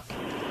worst hookup.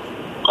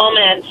 Oh,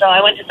 man. So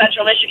I went to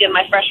Central Michigan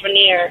my freshman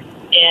year,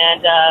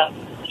 and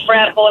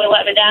frat boy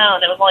let me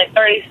down. It was only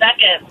 30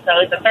 seconds, so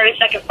it was a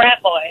 30-second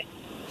frat boy.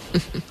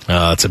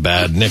 Oh, that's a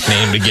bad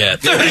nickname to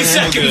get.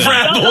 30-second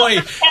frat boy.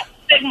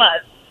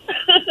 Stigmas.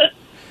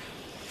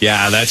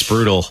 Yeah, that's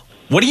brutal.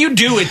 What do you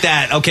do with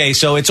that? Okay,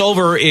 so it's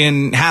over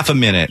in half a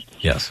minute.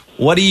 Yes.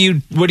 What do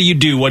you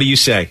do? What do you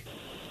say?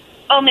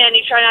 Oh, man,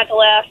 you try not to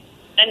laugh,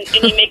 and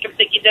you make him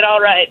think you did all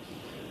right.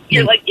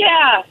 You're like,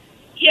 yeah,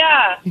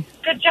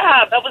 good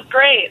job. That was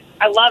great.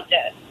 I loved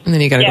it. And then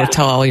you got to go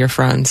tell all your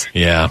friends.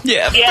 Yeah.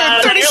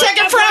 Yeah.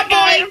 30-second frat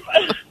boy.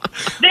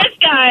 This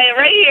guy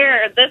right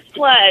here, this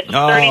pledge, 30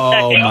 seconds.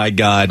 Oh, my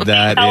God.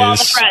 That Tell all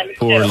the is friends,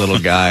 poor too. little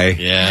guy.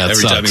 Yeah,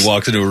 Every time he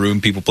walks into a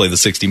room, people play the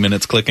 60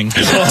 Minutes clicking.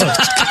 He's like,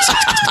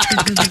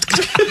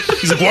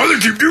 why do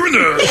they keep doing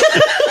that?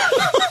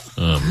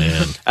 Oh,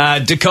 man.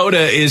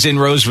 Dakota is in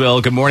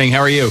Roseville. Good morning. How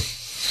are you?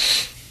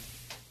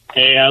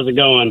 Hey, how's it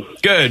going?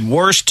 Good.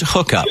 Worst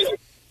hookup?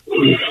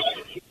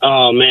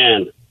 Oh,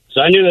 man. So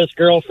I knew this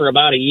girl for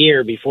about a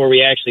year before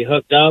we actually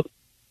hooked up,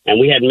 and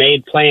we had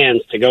made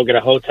plans to go get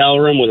a hotel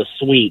room with a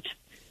suite.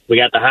 We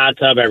got the hot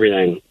tub,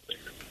 everything.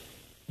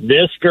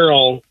 This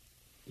girl,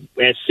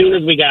 as soon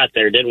as we got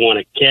there, didn't want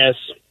to kiss,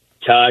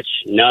 touch,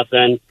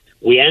 nothing.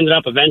 We ended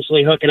up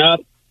eventually hooking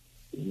up.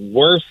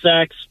 Worst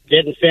sex,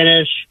 didn't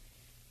finish.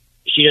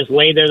 She just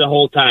laid there the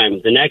whole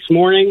time. The next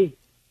morning,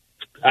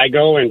 I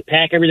go and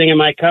pack everything in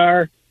my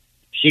car.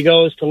 She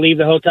goes to leave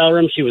the hotel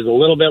room. She was a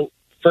little bit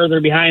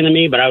further behind than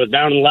me, but I was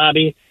down in the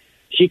lobby.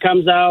 She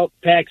comes out,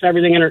 packs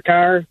everything in her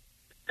car.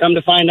 Come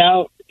to find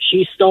out,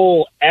 she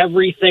stole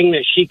everything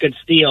that she could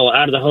steal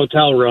out of the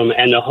hotel room,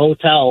 and the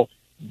hotel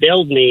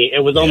billed me.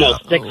 It was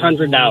almost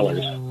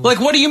 $600. Like,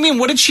 what do you mean?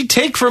 What did she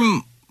take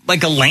from,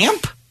 like, a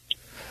lamp?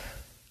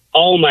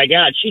 Oh, my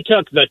God. She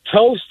took the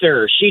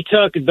toaster. She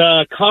took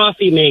the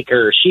coffee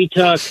maker. She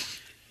took,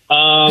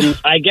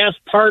 I guess,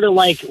 part of,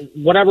 like,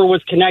 whatever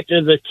was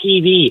connected to the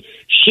TV.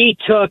 She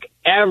took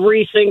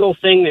every single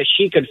thing that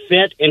she could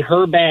fit in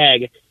her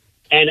bag,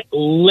 and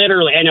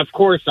literally, and of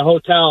course, the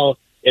hotel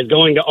is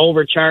going to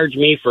overcharge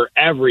me for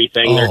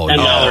everything. Their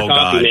 $10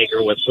 coffee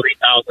maker was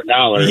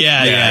 $3,000.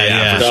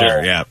 Yeah, for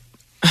sure, yeah.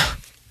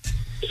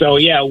 So,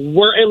 yeah,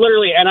 we're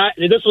literally, and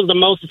this was the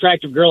most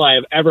attractive girl I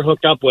have ever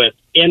hooked up with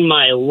in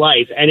my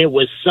life, and it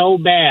was so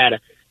bad,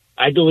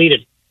 I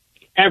deleted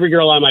every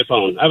girl on my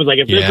phone. I was like,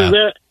 if this is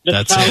it,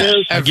 That's how it. it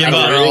is. I give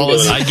up.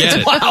 I get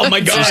it. Wow,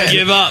 my God. Just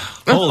give up.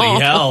 Holy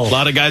hell. A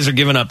lot of guys are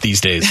giving up these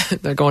days.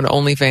 They're going to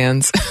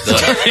OnlyFans.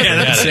 Yeah,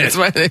 that's it. That's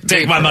why they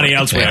Take my money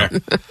elsewhere.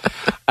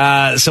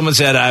 Someone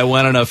said, I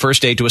went on a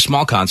first date to a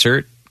small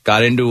concert,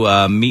 got into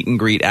a meet and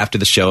greet after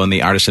the show, and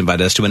the artist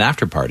invited us to an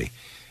after party.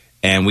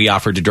 And we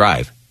offered to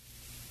drive.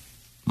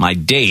 My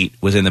date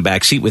was in the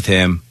back seat with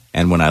him,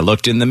 and when I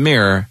looked in the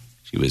mirror,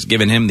 she was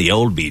giving him the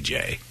old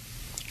BJ.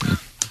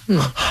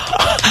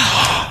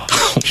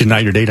 She's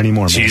not your date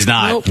anymore, man. She's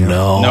not. Nope.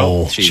 No.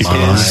 Nope. She's to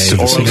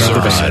the singer of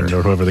the band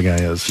or whoever the guy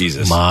is.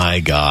 Jesus. My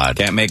God.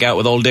 Can't make out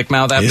with old dick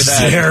mouth after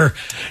that.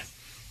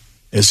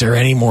 Is there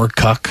any more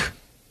cuck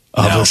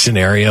of a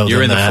scenario You're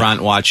than in the that?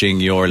 front watching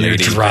your You're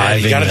lady.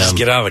 driving You got to them. just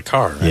get out of the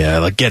car. Right? Yeah,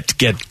 like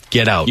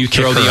get out. You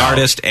Kick throw her the out.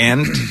 artist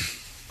and...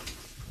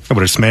 I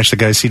would have smashed the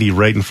guy's CD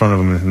right in front of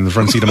him in the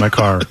front seat of my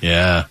car.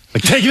 Yeah.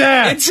 Like, take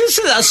that! It's just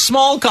a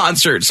small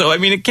concert, so I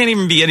mean, it can't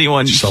even be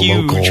anyone Just a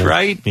huge, local,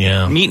 right?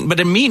 yeah.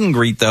 But a meet and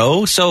greet,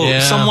 though, so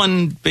Yeah.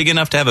 someone big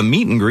enough to have a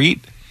meet and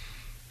greet.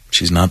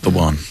 She's not the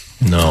one.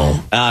 No.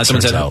 Someone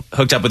Turns said, out.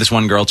 hooked up with this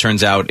one girl.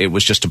 Turns out it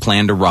was just a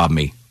plan to rob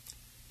me.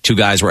 2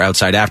 guys were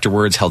outside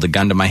afterwards, held a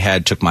gun to my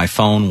head, took my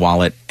phone,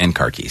 wallet, and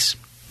car keys.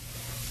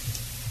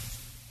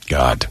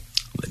 God.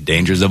 The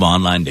dangers of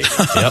online dating.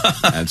 Yep.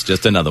 That's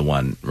just another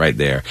one right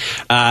there.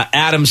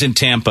 Adam's in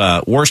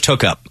Tampa. Worst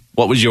hookup.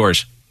 What was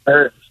yours?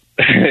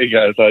 Hey,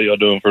 guys. How y'all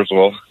doing, first of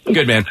all?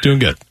 Good, man. Doing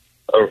good.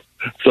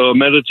 So I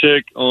met a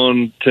chick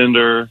on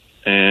Tinder,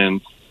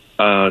 and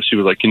she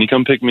was like, can you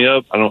come pick me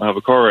up? I don't have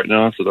a car right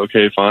now. I said,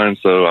 okay, fine.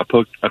 So I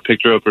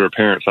picked her up at her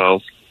parents'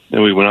 house,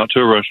 and we went out to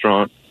a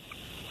restaurant,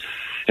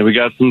 and we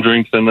got some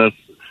drinks in us.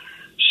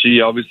 She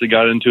obviously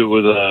got into it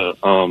with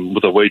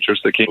a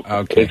waitress that came.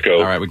 Okay. Let's go.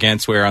 All right. We can't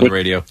swear on the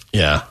radio.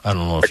 Yeah. I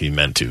don't know if he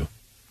meant to.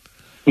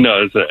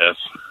 No, it's an F.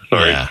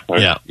 Sorry.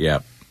 Yeah. Yeah.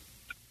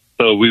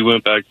 So we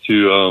went back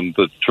to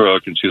the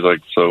truck, and she's like,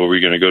 so are we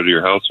going to go to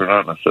your house or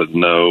not? And I said,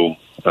 no.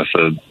 I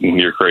said,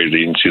 you're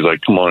crazy. And she's like,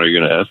 come on, are you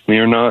going to F me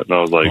or not? And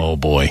I was like, oh,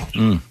 boy.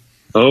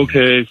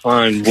 Okay,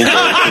 fine. We'll go.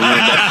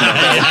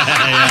 Guys,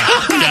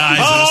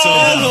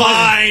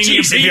 fine.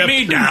 You beat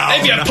me down.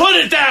 If you put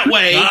it that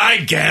way, I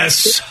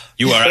guess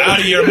you are out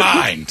of your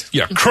mind.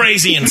 You're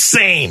crazy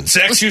insane.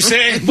 Sex, you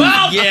say?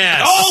 Well,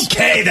 yes.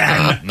 Okay,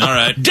 then. All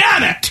right.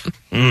 Damn it.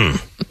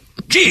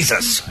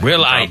 Jesus.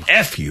 Will I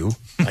F you?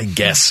 I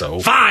guess so.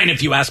 Fine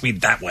if you ask me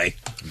that way.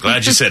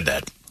 Glad you said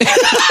that.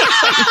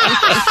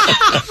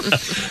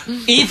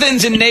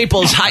 Ethan's in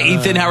Naples. Hi,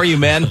 Ethan. How are you,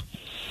 man?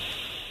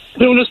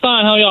 Doing just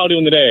fine. How y'all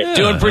doing today?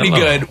 Doing pretty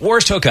good.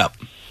 Worst hookup.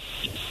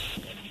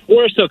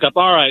 Worst hookup.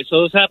 All right.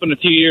 So this happened a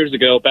few years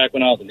ago, back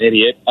when I was an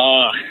idiot.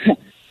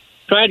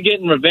 Tried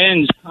getting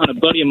revenge on a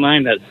buddy of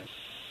mine that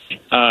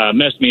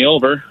messed me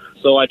over.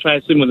 So I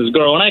tried sleeping with his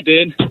girl, and I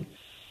did.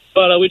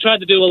 But we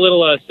tried to do a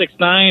little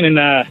 6'9", and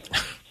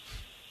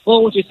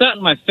well, when she sat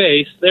in my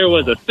face, there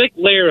was a thick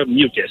layer of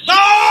mucus.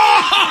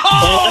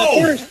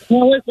 Oh!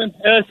 Listen.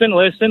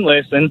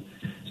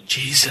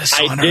 Jesus,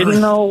 I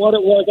didn't know what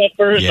it was at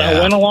first. Yeah. I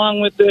went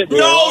along with it.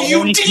 No,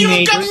 you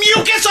got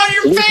mucus on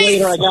your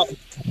face.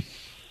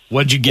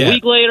 What'd you get? A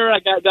week later, I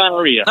got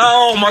gonorrhea.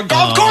 Oh, my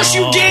God. Of course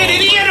you did,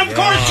 idiot. Of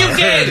course you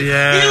did.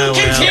 You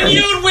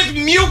continued with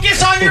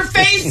mucus on your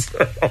face?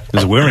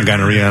 He's wearing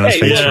gonorrhea on his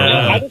face for a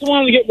I while. just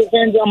wanted to get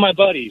revenge on my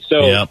buddy.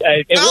 So Yep.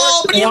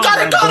 Oh, but you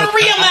got a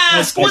gonorrhea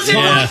mask. Was it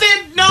worth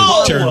it?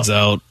 No. Turns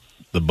out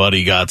the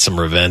buddy got some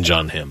revenge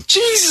on him.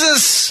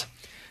 Jesus.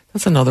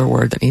 That's another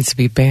word that needs to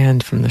be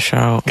banned from the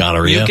show.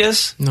 Gonorrhea?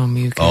 Mucus? No,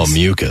 mucus. Oh,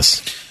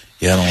 mucus.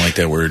 Yeah, I don't like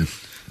that word.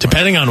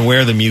 Depending on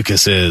where the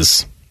mucus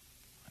is.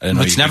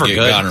 It's never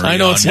good. I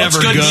know it's never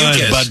good,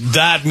 but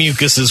that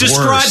mucus is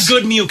Describe worse.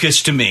 good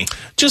mucus to me.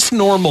 Just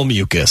normal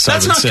mucus,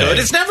 That's I would not say. good.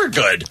 It's never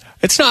good.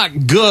 It's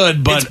not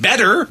good, but... It's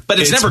better, but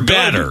it's never good.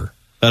 better.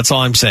 That's all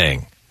I'm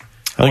saying.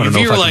 I Like wanna if know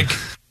you if were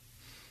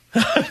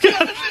I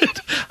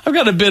like... I've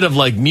got a bit of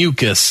like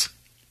mucus.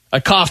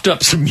 I coughed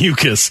up some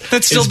mucus.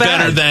 That's still it's bad.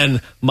 better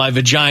than my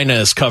vagina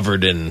is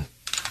covered in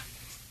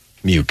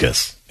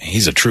mucus.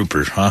 He's a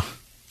trooper, huh?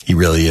 He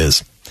really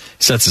is.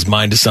 He sets his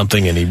mind to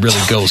something and he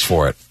really goes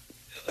for it.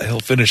 He'll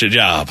finish a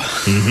job.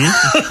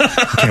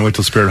 I can't wait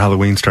till Spirit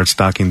Halloween starts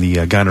stocking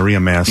the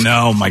gonorrhea mask.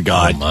 No, my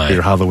God. For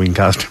your Halloween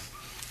costume.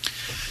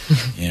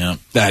 Yeah.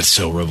 That's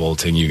so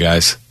revolting, you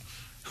guys.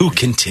 Who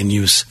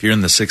continues? If you're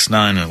in the 6'9",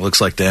 and it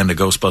looks like the end of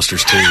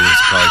Ghostbusters 2,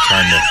 it's probably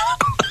trying to...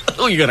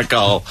 Who are you going to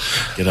call?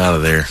 Get out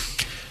of there.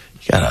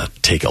 You gotta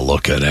take a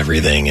look at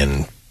everything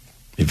and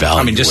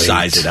evaluate. I mean, just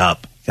size it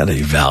up. Gotta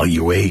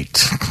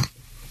evaluate.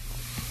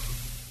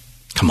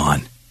 Come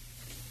on.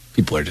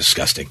 People are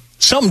disgusting.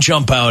 Some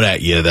jump out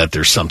at you that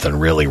there's something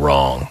really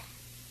wrong.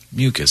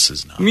 Mucus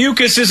is not.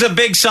 Mucus is a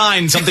big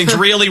sign something's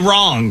really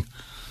wrong.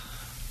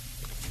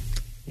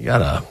 You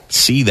gotta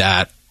see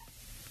that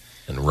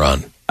and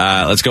run.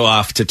 Let's go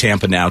off to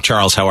Tampa now.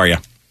 Charles, how are you?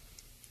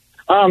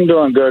 I'm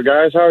doing good,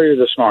 guys. How are you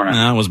this morning?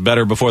 That was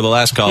better before the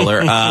last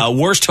caller.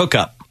 Worst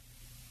hookup?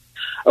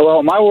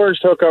 Well, my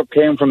worst hookup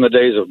came from the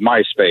days of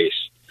MySpace.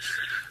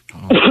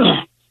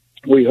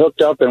 We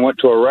hooked up and went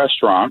to a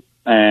restaurant,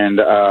 And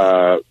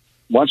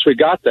once we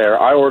got there,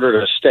 I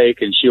ordered a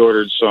steak and she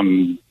ordered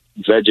some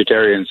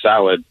vegetarian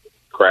salad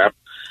crap.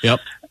 Yep.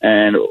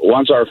 And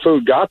once our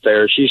food got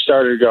there, she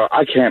started to go,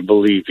 I can't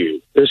believe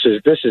you. This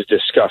is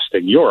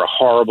disgusting. You're a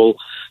horrible,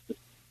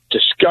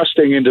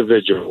 disgusting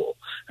individual.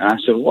 And I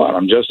said, what?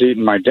 I'm just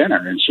eating my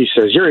dinner. And she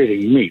says, you're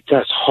eating meat.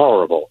 That's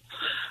horrible.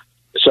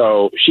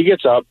 So she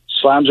gets up,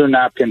 slams her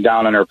napkin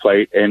down on her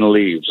plate, and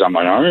leaves. I'm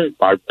like, all right,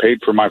 I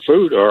paid for my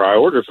food, or I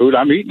ordered food.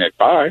 I'm eating it.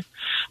 Bye.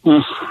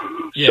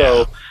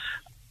 So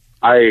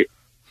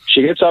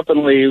she gets up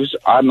and leaves.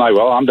 I'm like,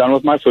 well, I'm done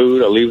with my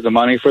food. I leave the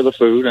money for the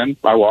food, and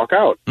I walk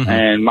out. Mm-hmm.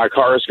 And my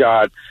car's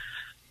got,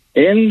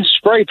 in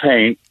spray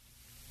paint,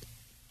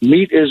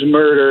 meat is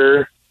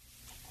murder,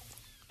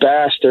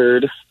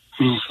 bastard.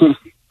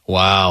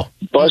 Wow.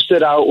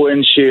 Busted out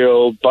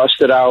windshield,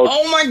 busted out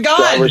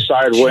driver's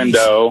side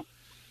window.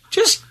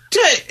 Just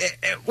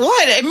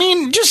what? I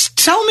mean, just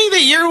tell me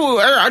that you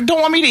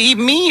don't want me to eat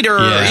meat, or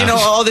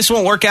this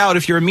won't work out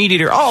if you're a meat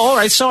eater. Oh, all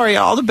right, sorry.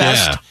 All the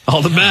best. Yeah.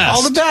 All the best.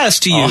 All the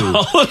best to you.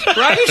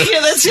 Right?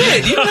 Yeah, that's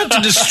it. You don't have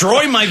to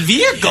destroy my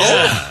vehicle.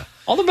 Yeah.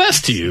 All the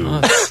best to you. A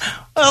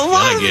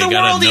lot of the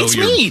world eats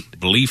meat.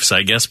 Beliefs,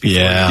 I guess. Before.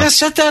 Yeah,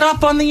 set that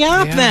up on the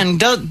app then.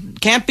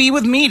 Can't be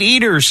with meat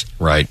eaters.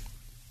 Right.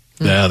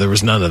 Yeah, there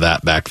was none of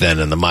that back then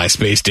in the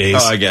MySpace days.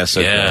 Oh, I guess.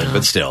 Okay. Yeah,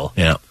 but still.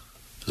 Yeah.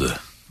 It was a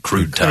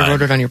crude time. You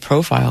wrote it on your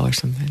profile or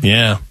something.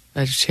 Yeah.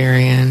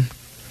 Vegetarian.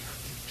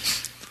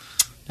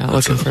 Not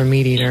looking for a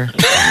meat eater.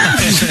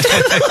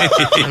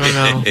 I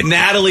don't know.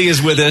 Natalie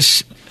is with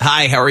us.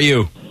 Hi, how are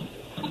you?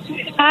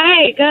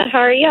 Hi, good. How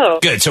are you?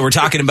 Good. So we're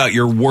talking about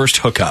your worst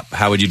hookup.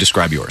 How would you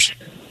describe yours?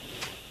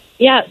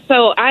 Yeah,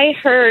 so I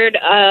heard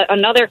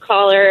another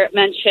caller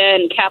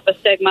mention Kappa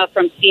Sigma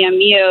from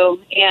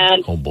CMU,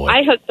 and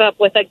I hooked up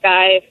with a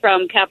guy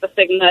from Kappa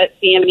Sigma at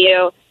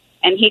CMU,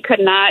 and he could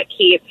not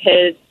keep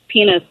his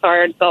penis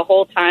hard the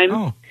whole time.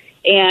 Oh.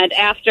 And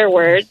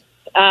afterwards,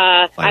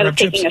 I was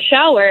taking a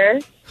shower.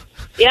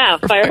 Yeah,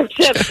 fire up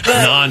chips.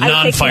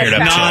 Non-fired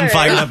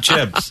up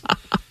chips.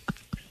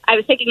 I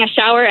was taking a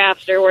shower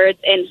afterwards,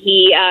 and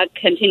he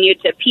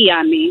continued to pee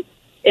on me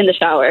in the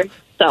shower.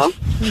 So.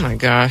 Oh my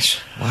gosh!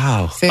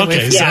 Wow.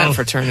 Okay, so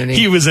fraternity.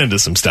 He was into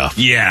some stuff.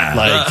 Yeah,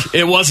 like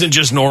it wasn't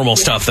just normal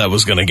stuff that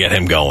was going to get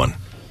him going.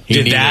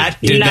 Did that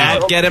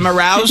get him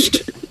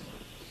aroused?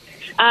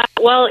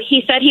 Well,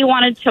 he said he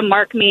wanted to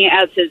mark me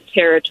as his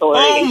territory.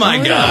 Oh my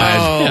God!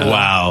 Yeah.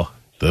 Wow,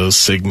 those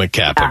Sigma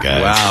Kappa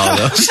guys.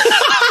 Wow,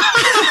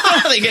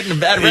 they getting a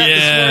bad rep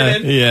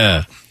this morning.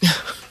 Yeah.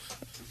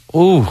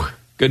 Ooh,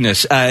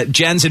 goodness.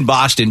 Jen's in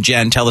Boston.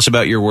 Jen, tell us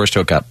about your worst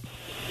hookup.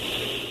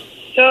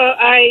 So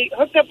I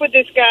hooked up with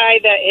this guy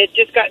that had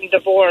just gotten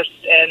divorced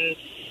and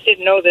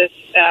didn't know this.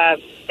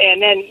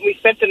 And then we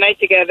spent the night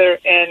together,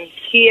 and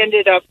he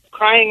ended up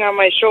crying on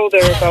my shoulder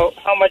about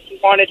how much he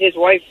wanted his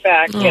wife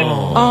back.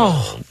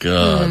 Oh,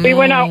 God. We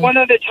went out one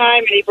other time,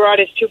 and he brought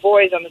his two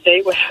boys on the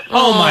date with him.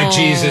 Oh, my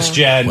Jesus,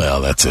 Jen.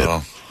 Well, that's it.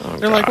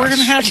 They're like, we're going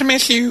to have some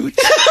issues.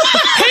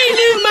 Hey,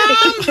 new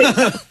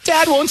mom.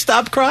 Dad won't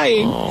stop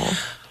crying.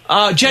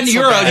 Jen,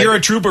 you're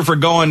a trooper for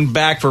going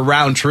back for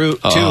round two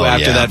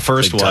after that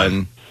first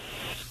one.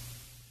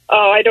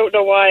 Oh, I don't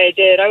know why I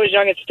did. I was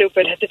young and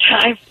stupid at the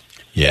time.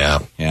 Yeah.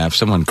 Yeah, if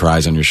someone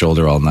cries on your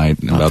shoulder all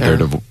night about their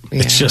divorce,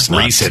 it's just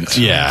recent.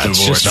 Yeah, it's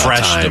just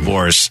fresh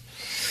divorce.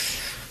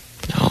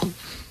 No.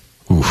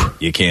 Oof.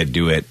 You can't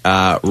do it.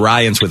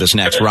 Ryan's with us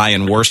next.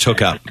 Ryan, worst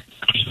hookup.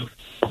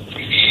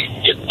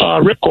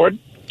 Ripcord.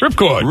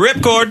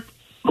 Ripcord.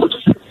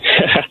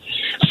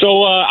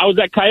 So I was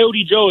at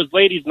Coyote Joe's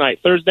ladies' night,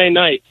 Thursday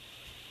night.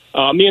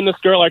 Me and this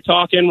girl are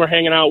talking. We're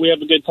hanging out. We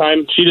have a good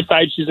time. She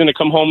decides she's going to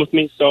come home with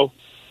me. So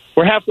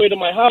we're halfway to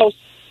my house.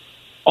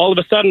 All of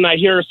a sudden, I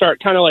hear her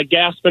start kind of like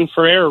gasping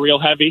for air real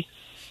heavy.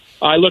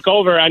 I look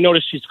over. I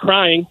notice she's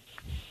crying.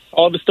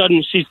 All of a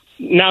sudden, she's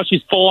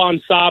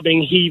full-on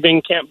sobbing,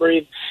 heaving, can't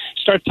breathe.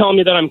 She starts telling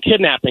me that I'm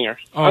kidnapping her.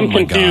 I'm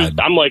confused.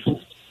 God.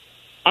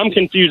 I'm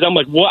confused. I'm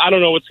like, what? I don't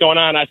know what's going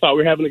on. I thought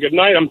we were having a good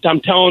night. I'm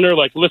telling her,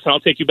 like, listen,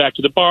 I'll take you back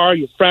to the bar,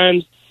 your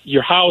friends,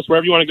 your house,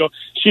 wherever you want to go.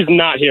 She's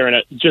not hearing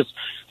it. Just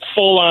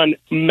full-on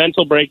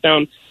mental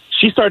breakdown.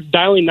 She starts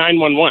dialing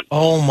 911.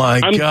 Oh, my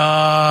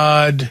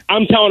God.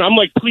 I'm telling her, I'm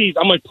like, please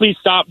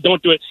stop.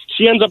 Don't do it.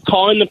 She ends up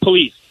calling the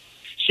police.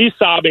 She's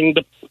sobbing.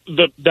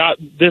 The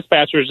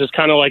dispatcher is just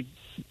kind of like,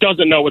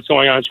 doesn't know what's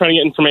going on, trying to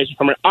get information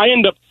from her. I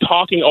end up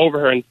talking over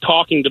her and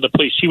talking to the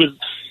police. She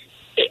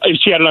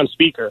had it on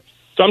speaker.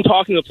 So I'm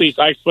talking to the police.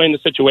 I explain the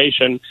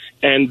situation,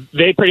 and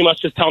they pretty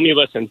much just tell me,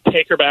 listen,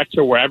 take her back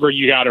to wherever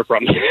you got her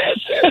from.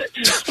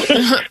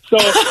 So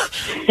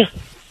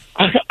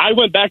I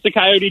went back to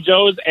Coyote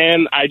Joe's,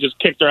 and I just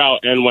kicked her out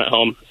and went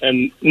home.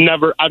 And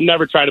I've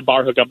never tried a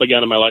bar hookup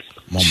again in my life.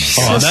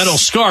 Oh, that'll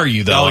scar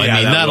you, though.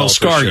 That'll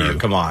scar you.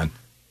 Come on.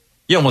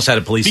 You almost had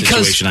a police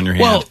situation on your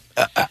hand.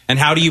 And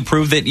how do you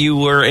prove that you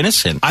were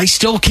innocent? I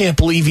still can't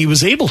believe he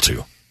was able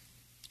to.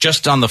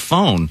 Just on the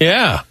phone.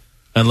 Yeah.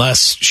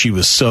 Unless she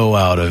was so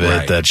out of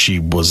it that she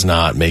was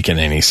not making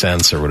any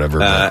sense or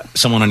whatever.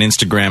 Someone on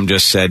Instagram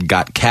just said,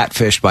 got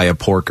catfished by a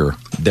porker.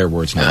 Their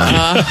words,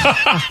 not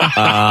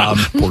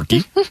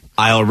Porky?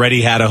 I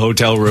already had a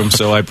hotel room,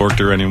 so I porked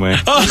her anyway.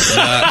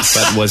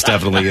 That was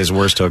definitely his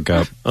worst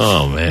hookup.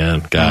 Oh,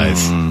 man.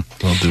 Guys,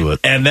 I'll do it.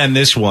 And then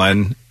this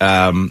one,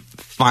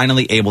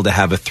 finally able to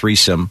have a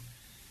threesome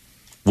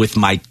with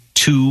my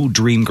 2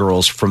 dream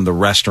girls from the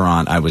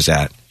restaurant I was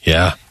at.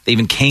 Yeah. They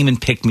even came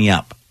and picked me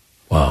up.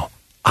 Wow.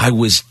 I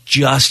was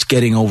just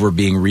getting over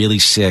being really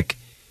sick,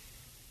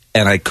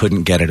 and I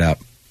couldn't get it up.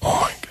 Oh,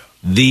 my God.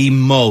 The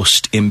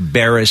most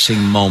embarrassing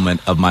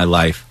moment of my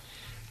life.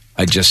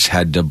 I just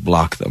had to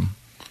block them.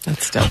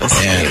 That's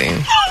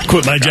devastating.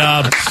 Quit my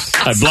job.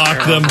 I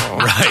blocked them.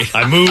 Right.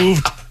 I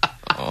moved.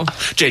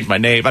 Changed my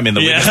name. I'm in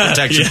the witness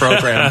protection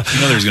program.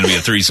 You know there's going to be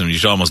a threesome. You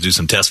should almost do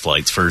some test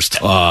flights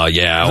first.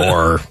 Yeah,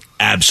 or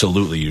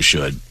absolutely you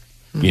should.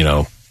 You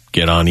know,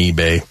 get on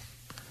eBay,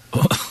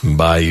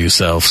 buy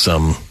yourself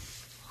some...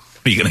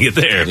 What are you going to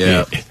get there?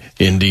 Yeah.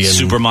 Indian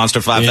Super Monster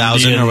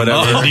 5000 or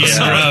whatever. Indian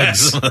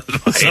drugs.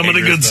 Some of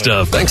the good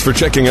stuff. Thanks for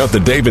checking out the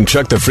Dave and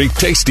Chuck the Freak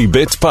Tasty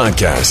Bits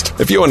podcast.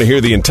 If you want to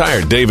hear the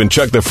entire Dave and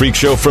Chuck the Freak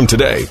show from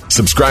today,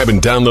 subscribe and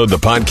download the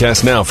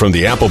podcast now from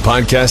the Apple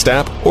Podcast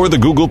app or the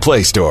Google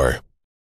Play Store.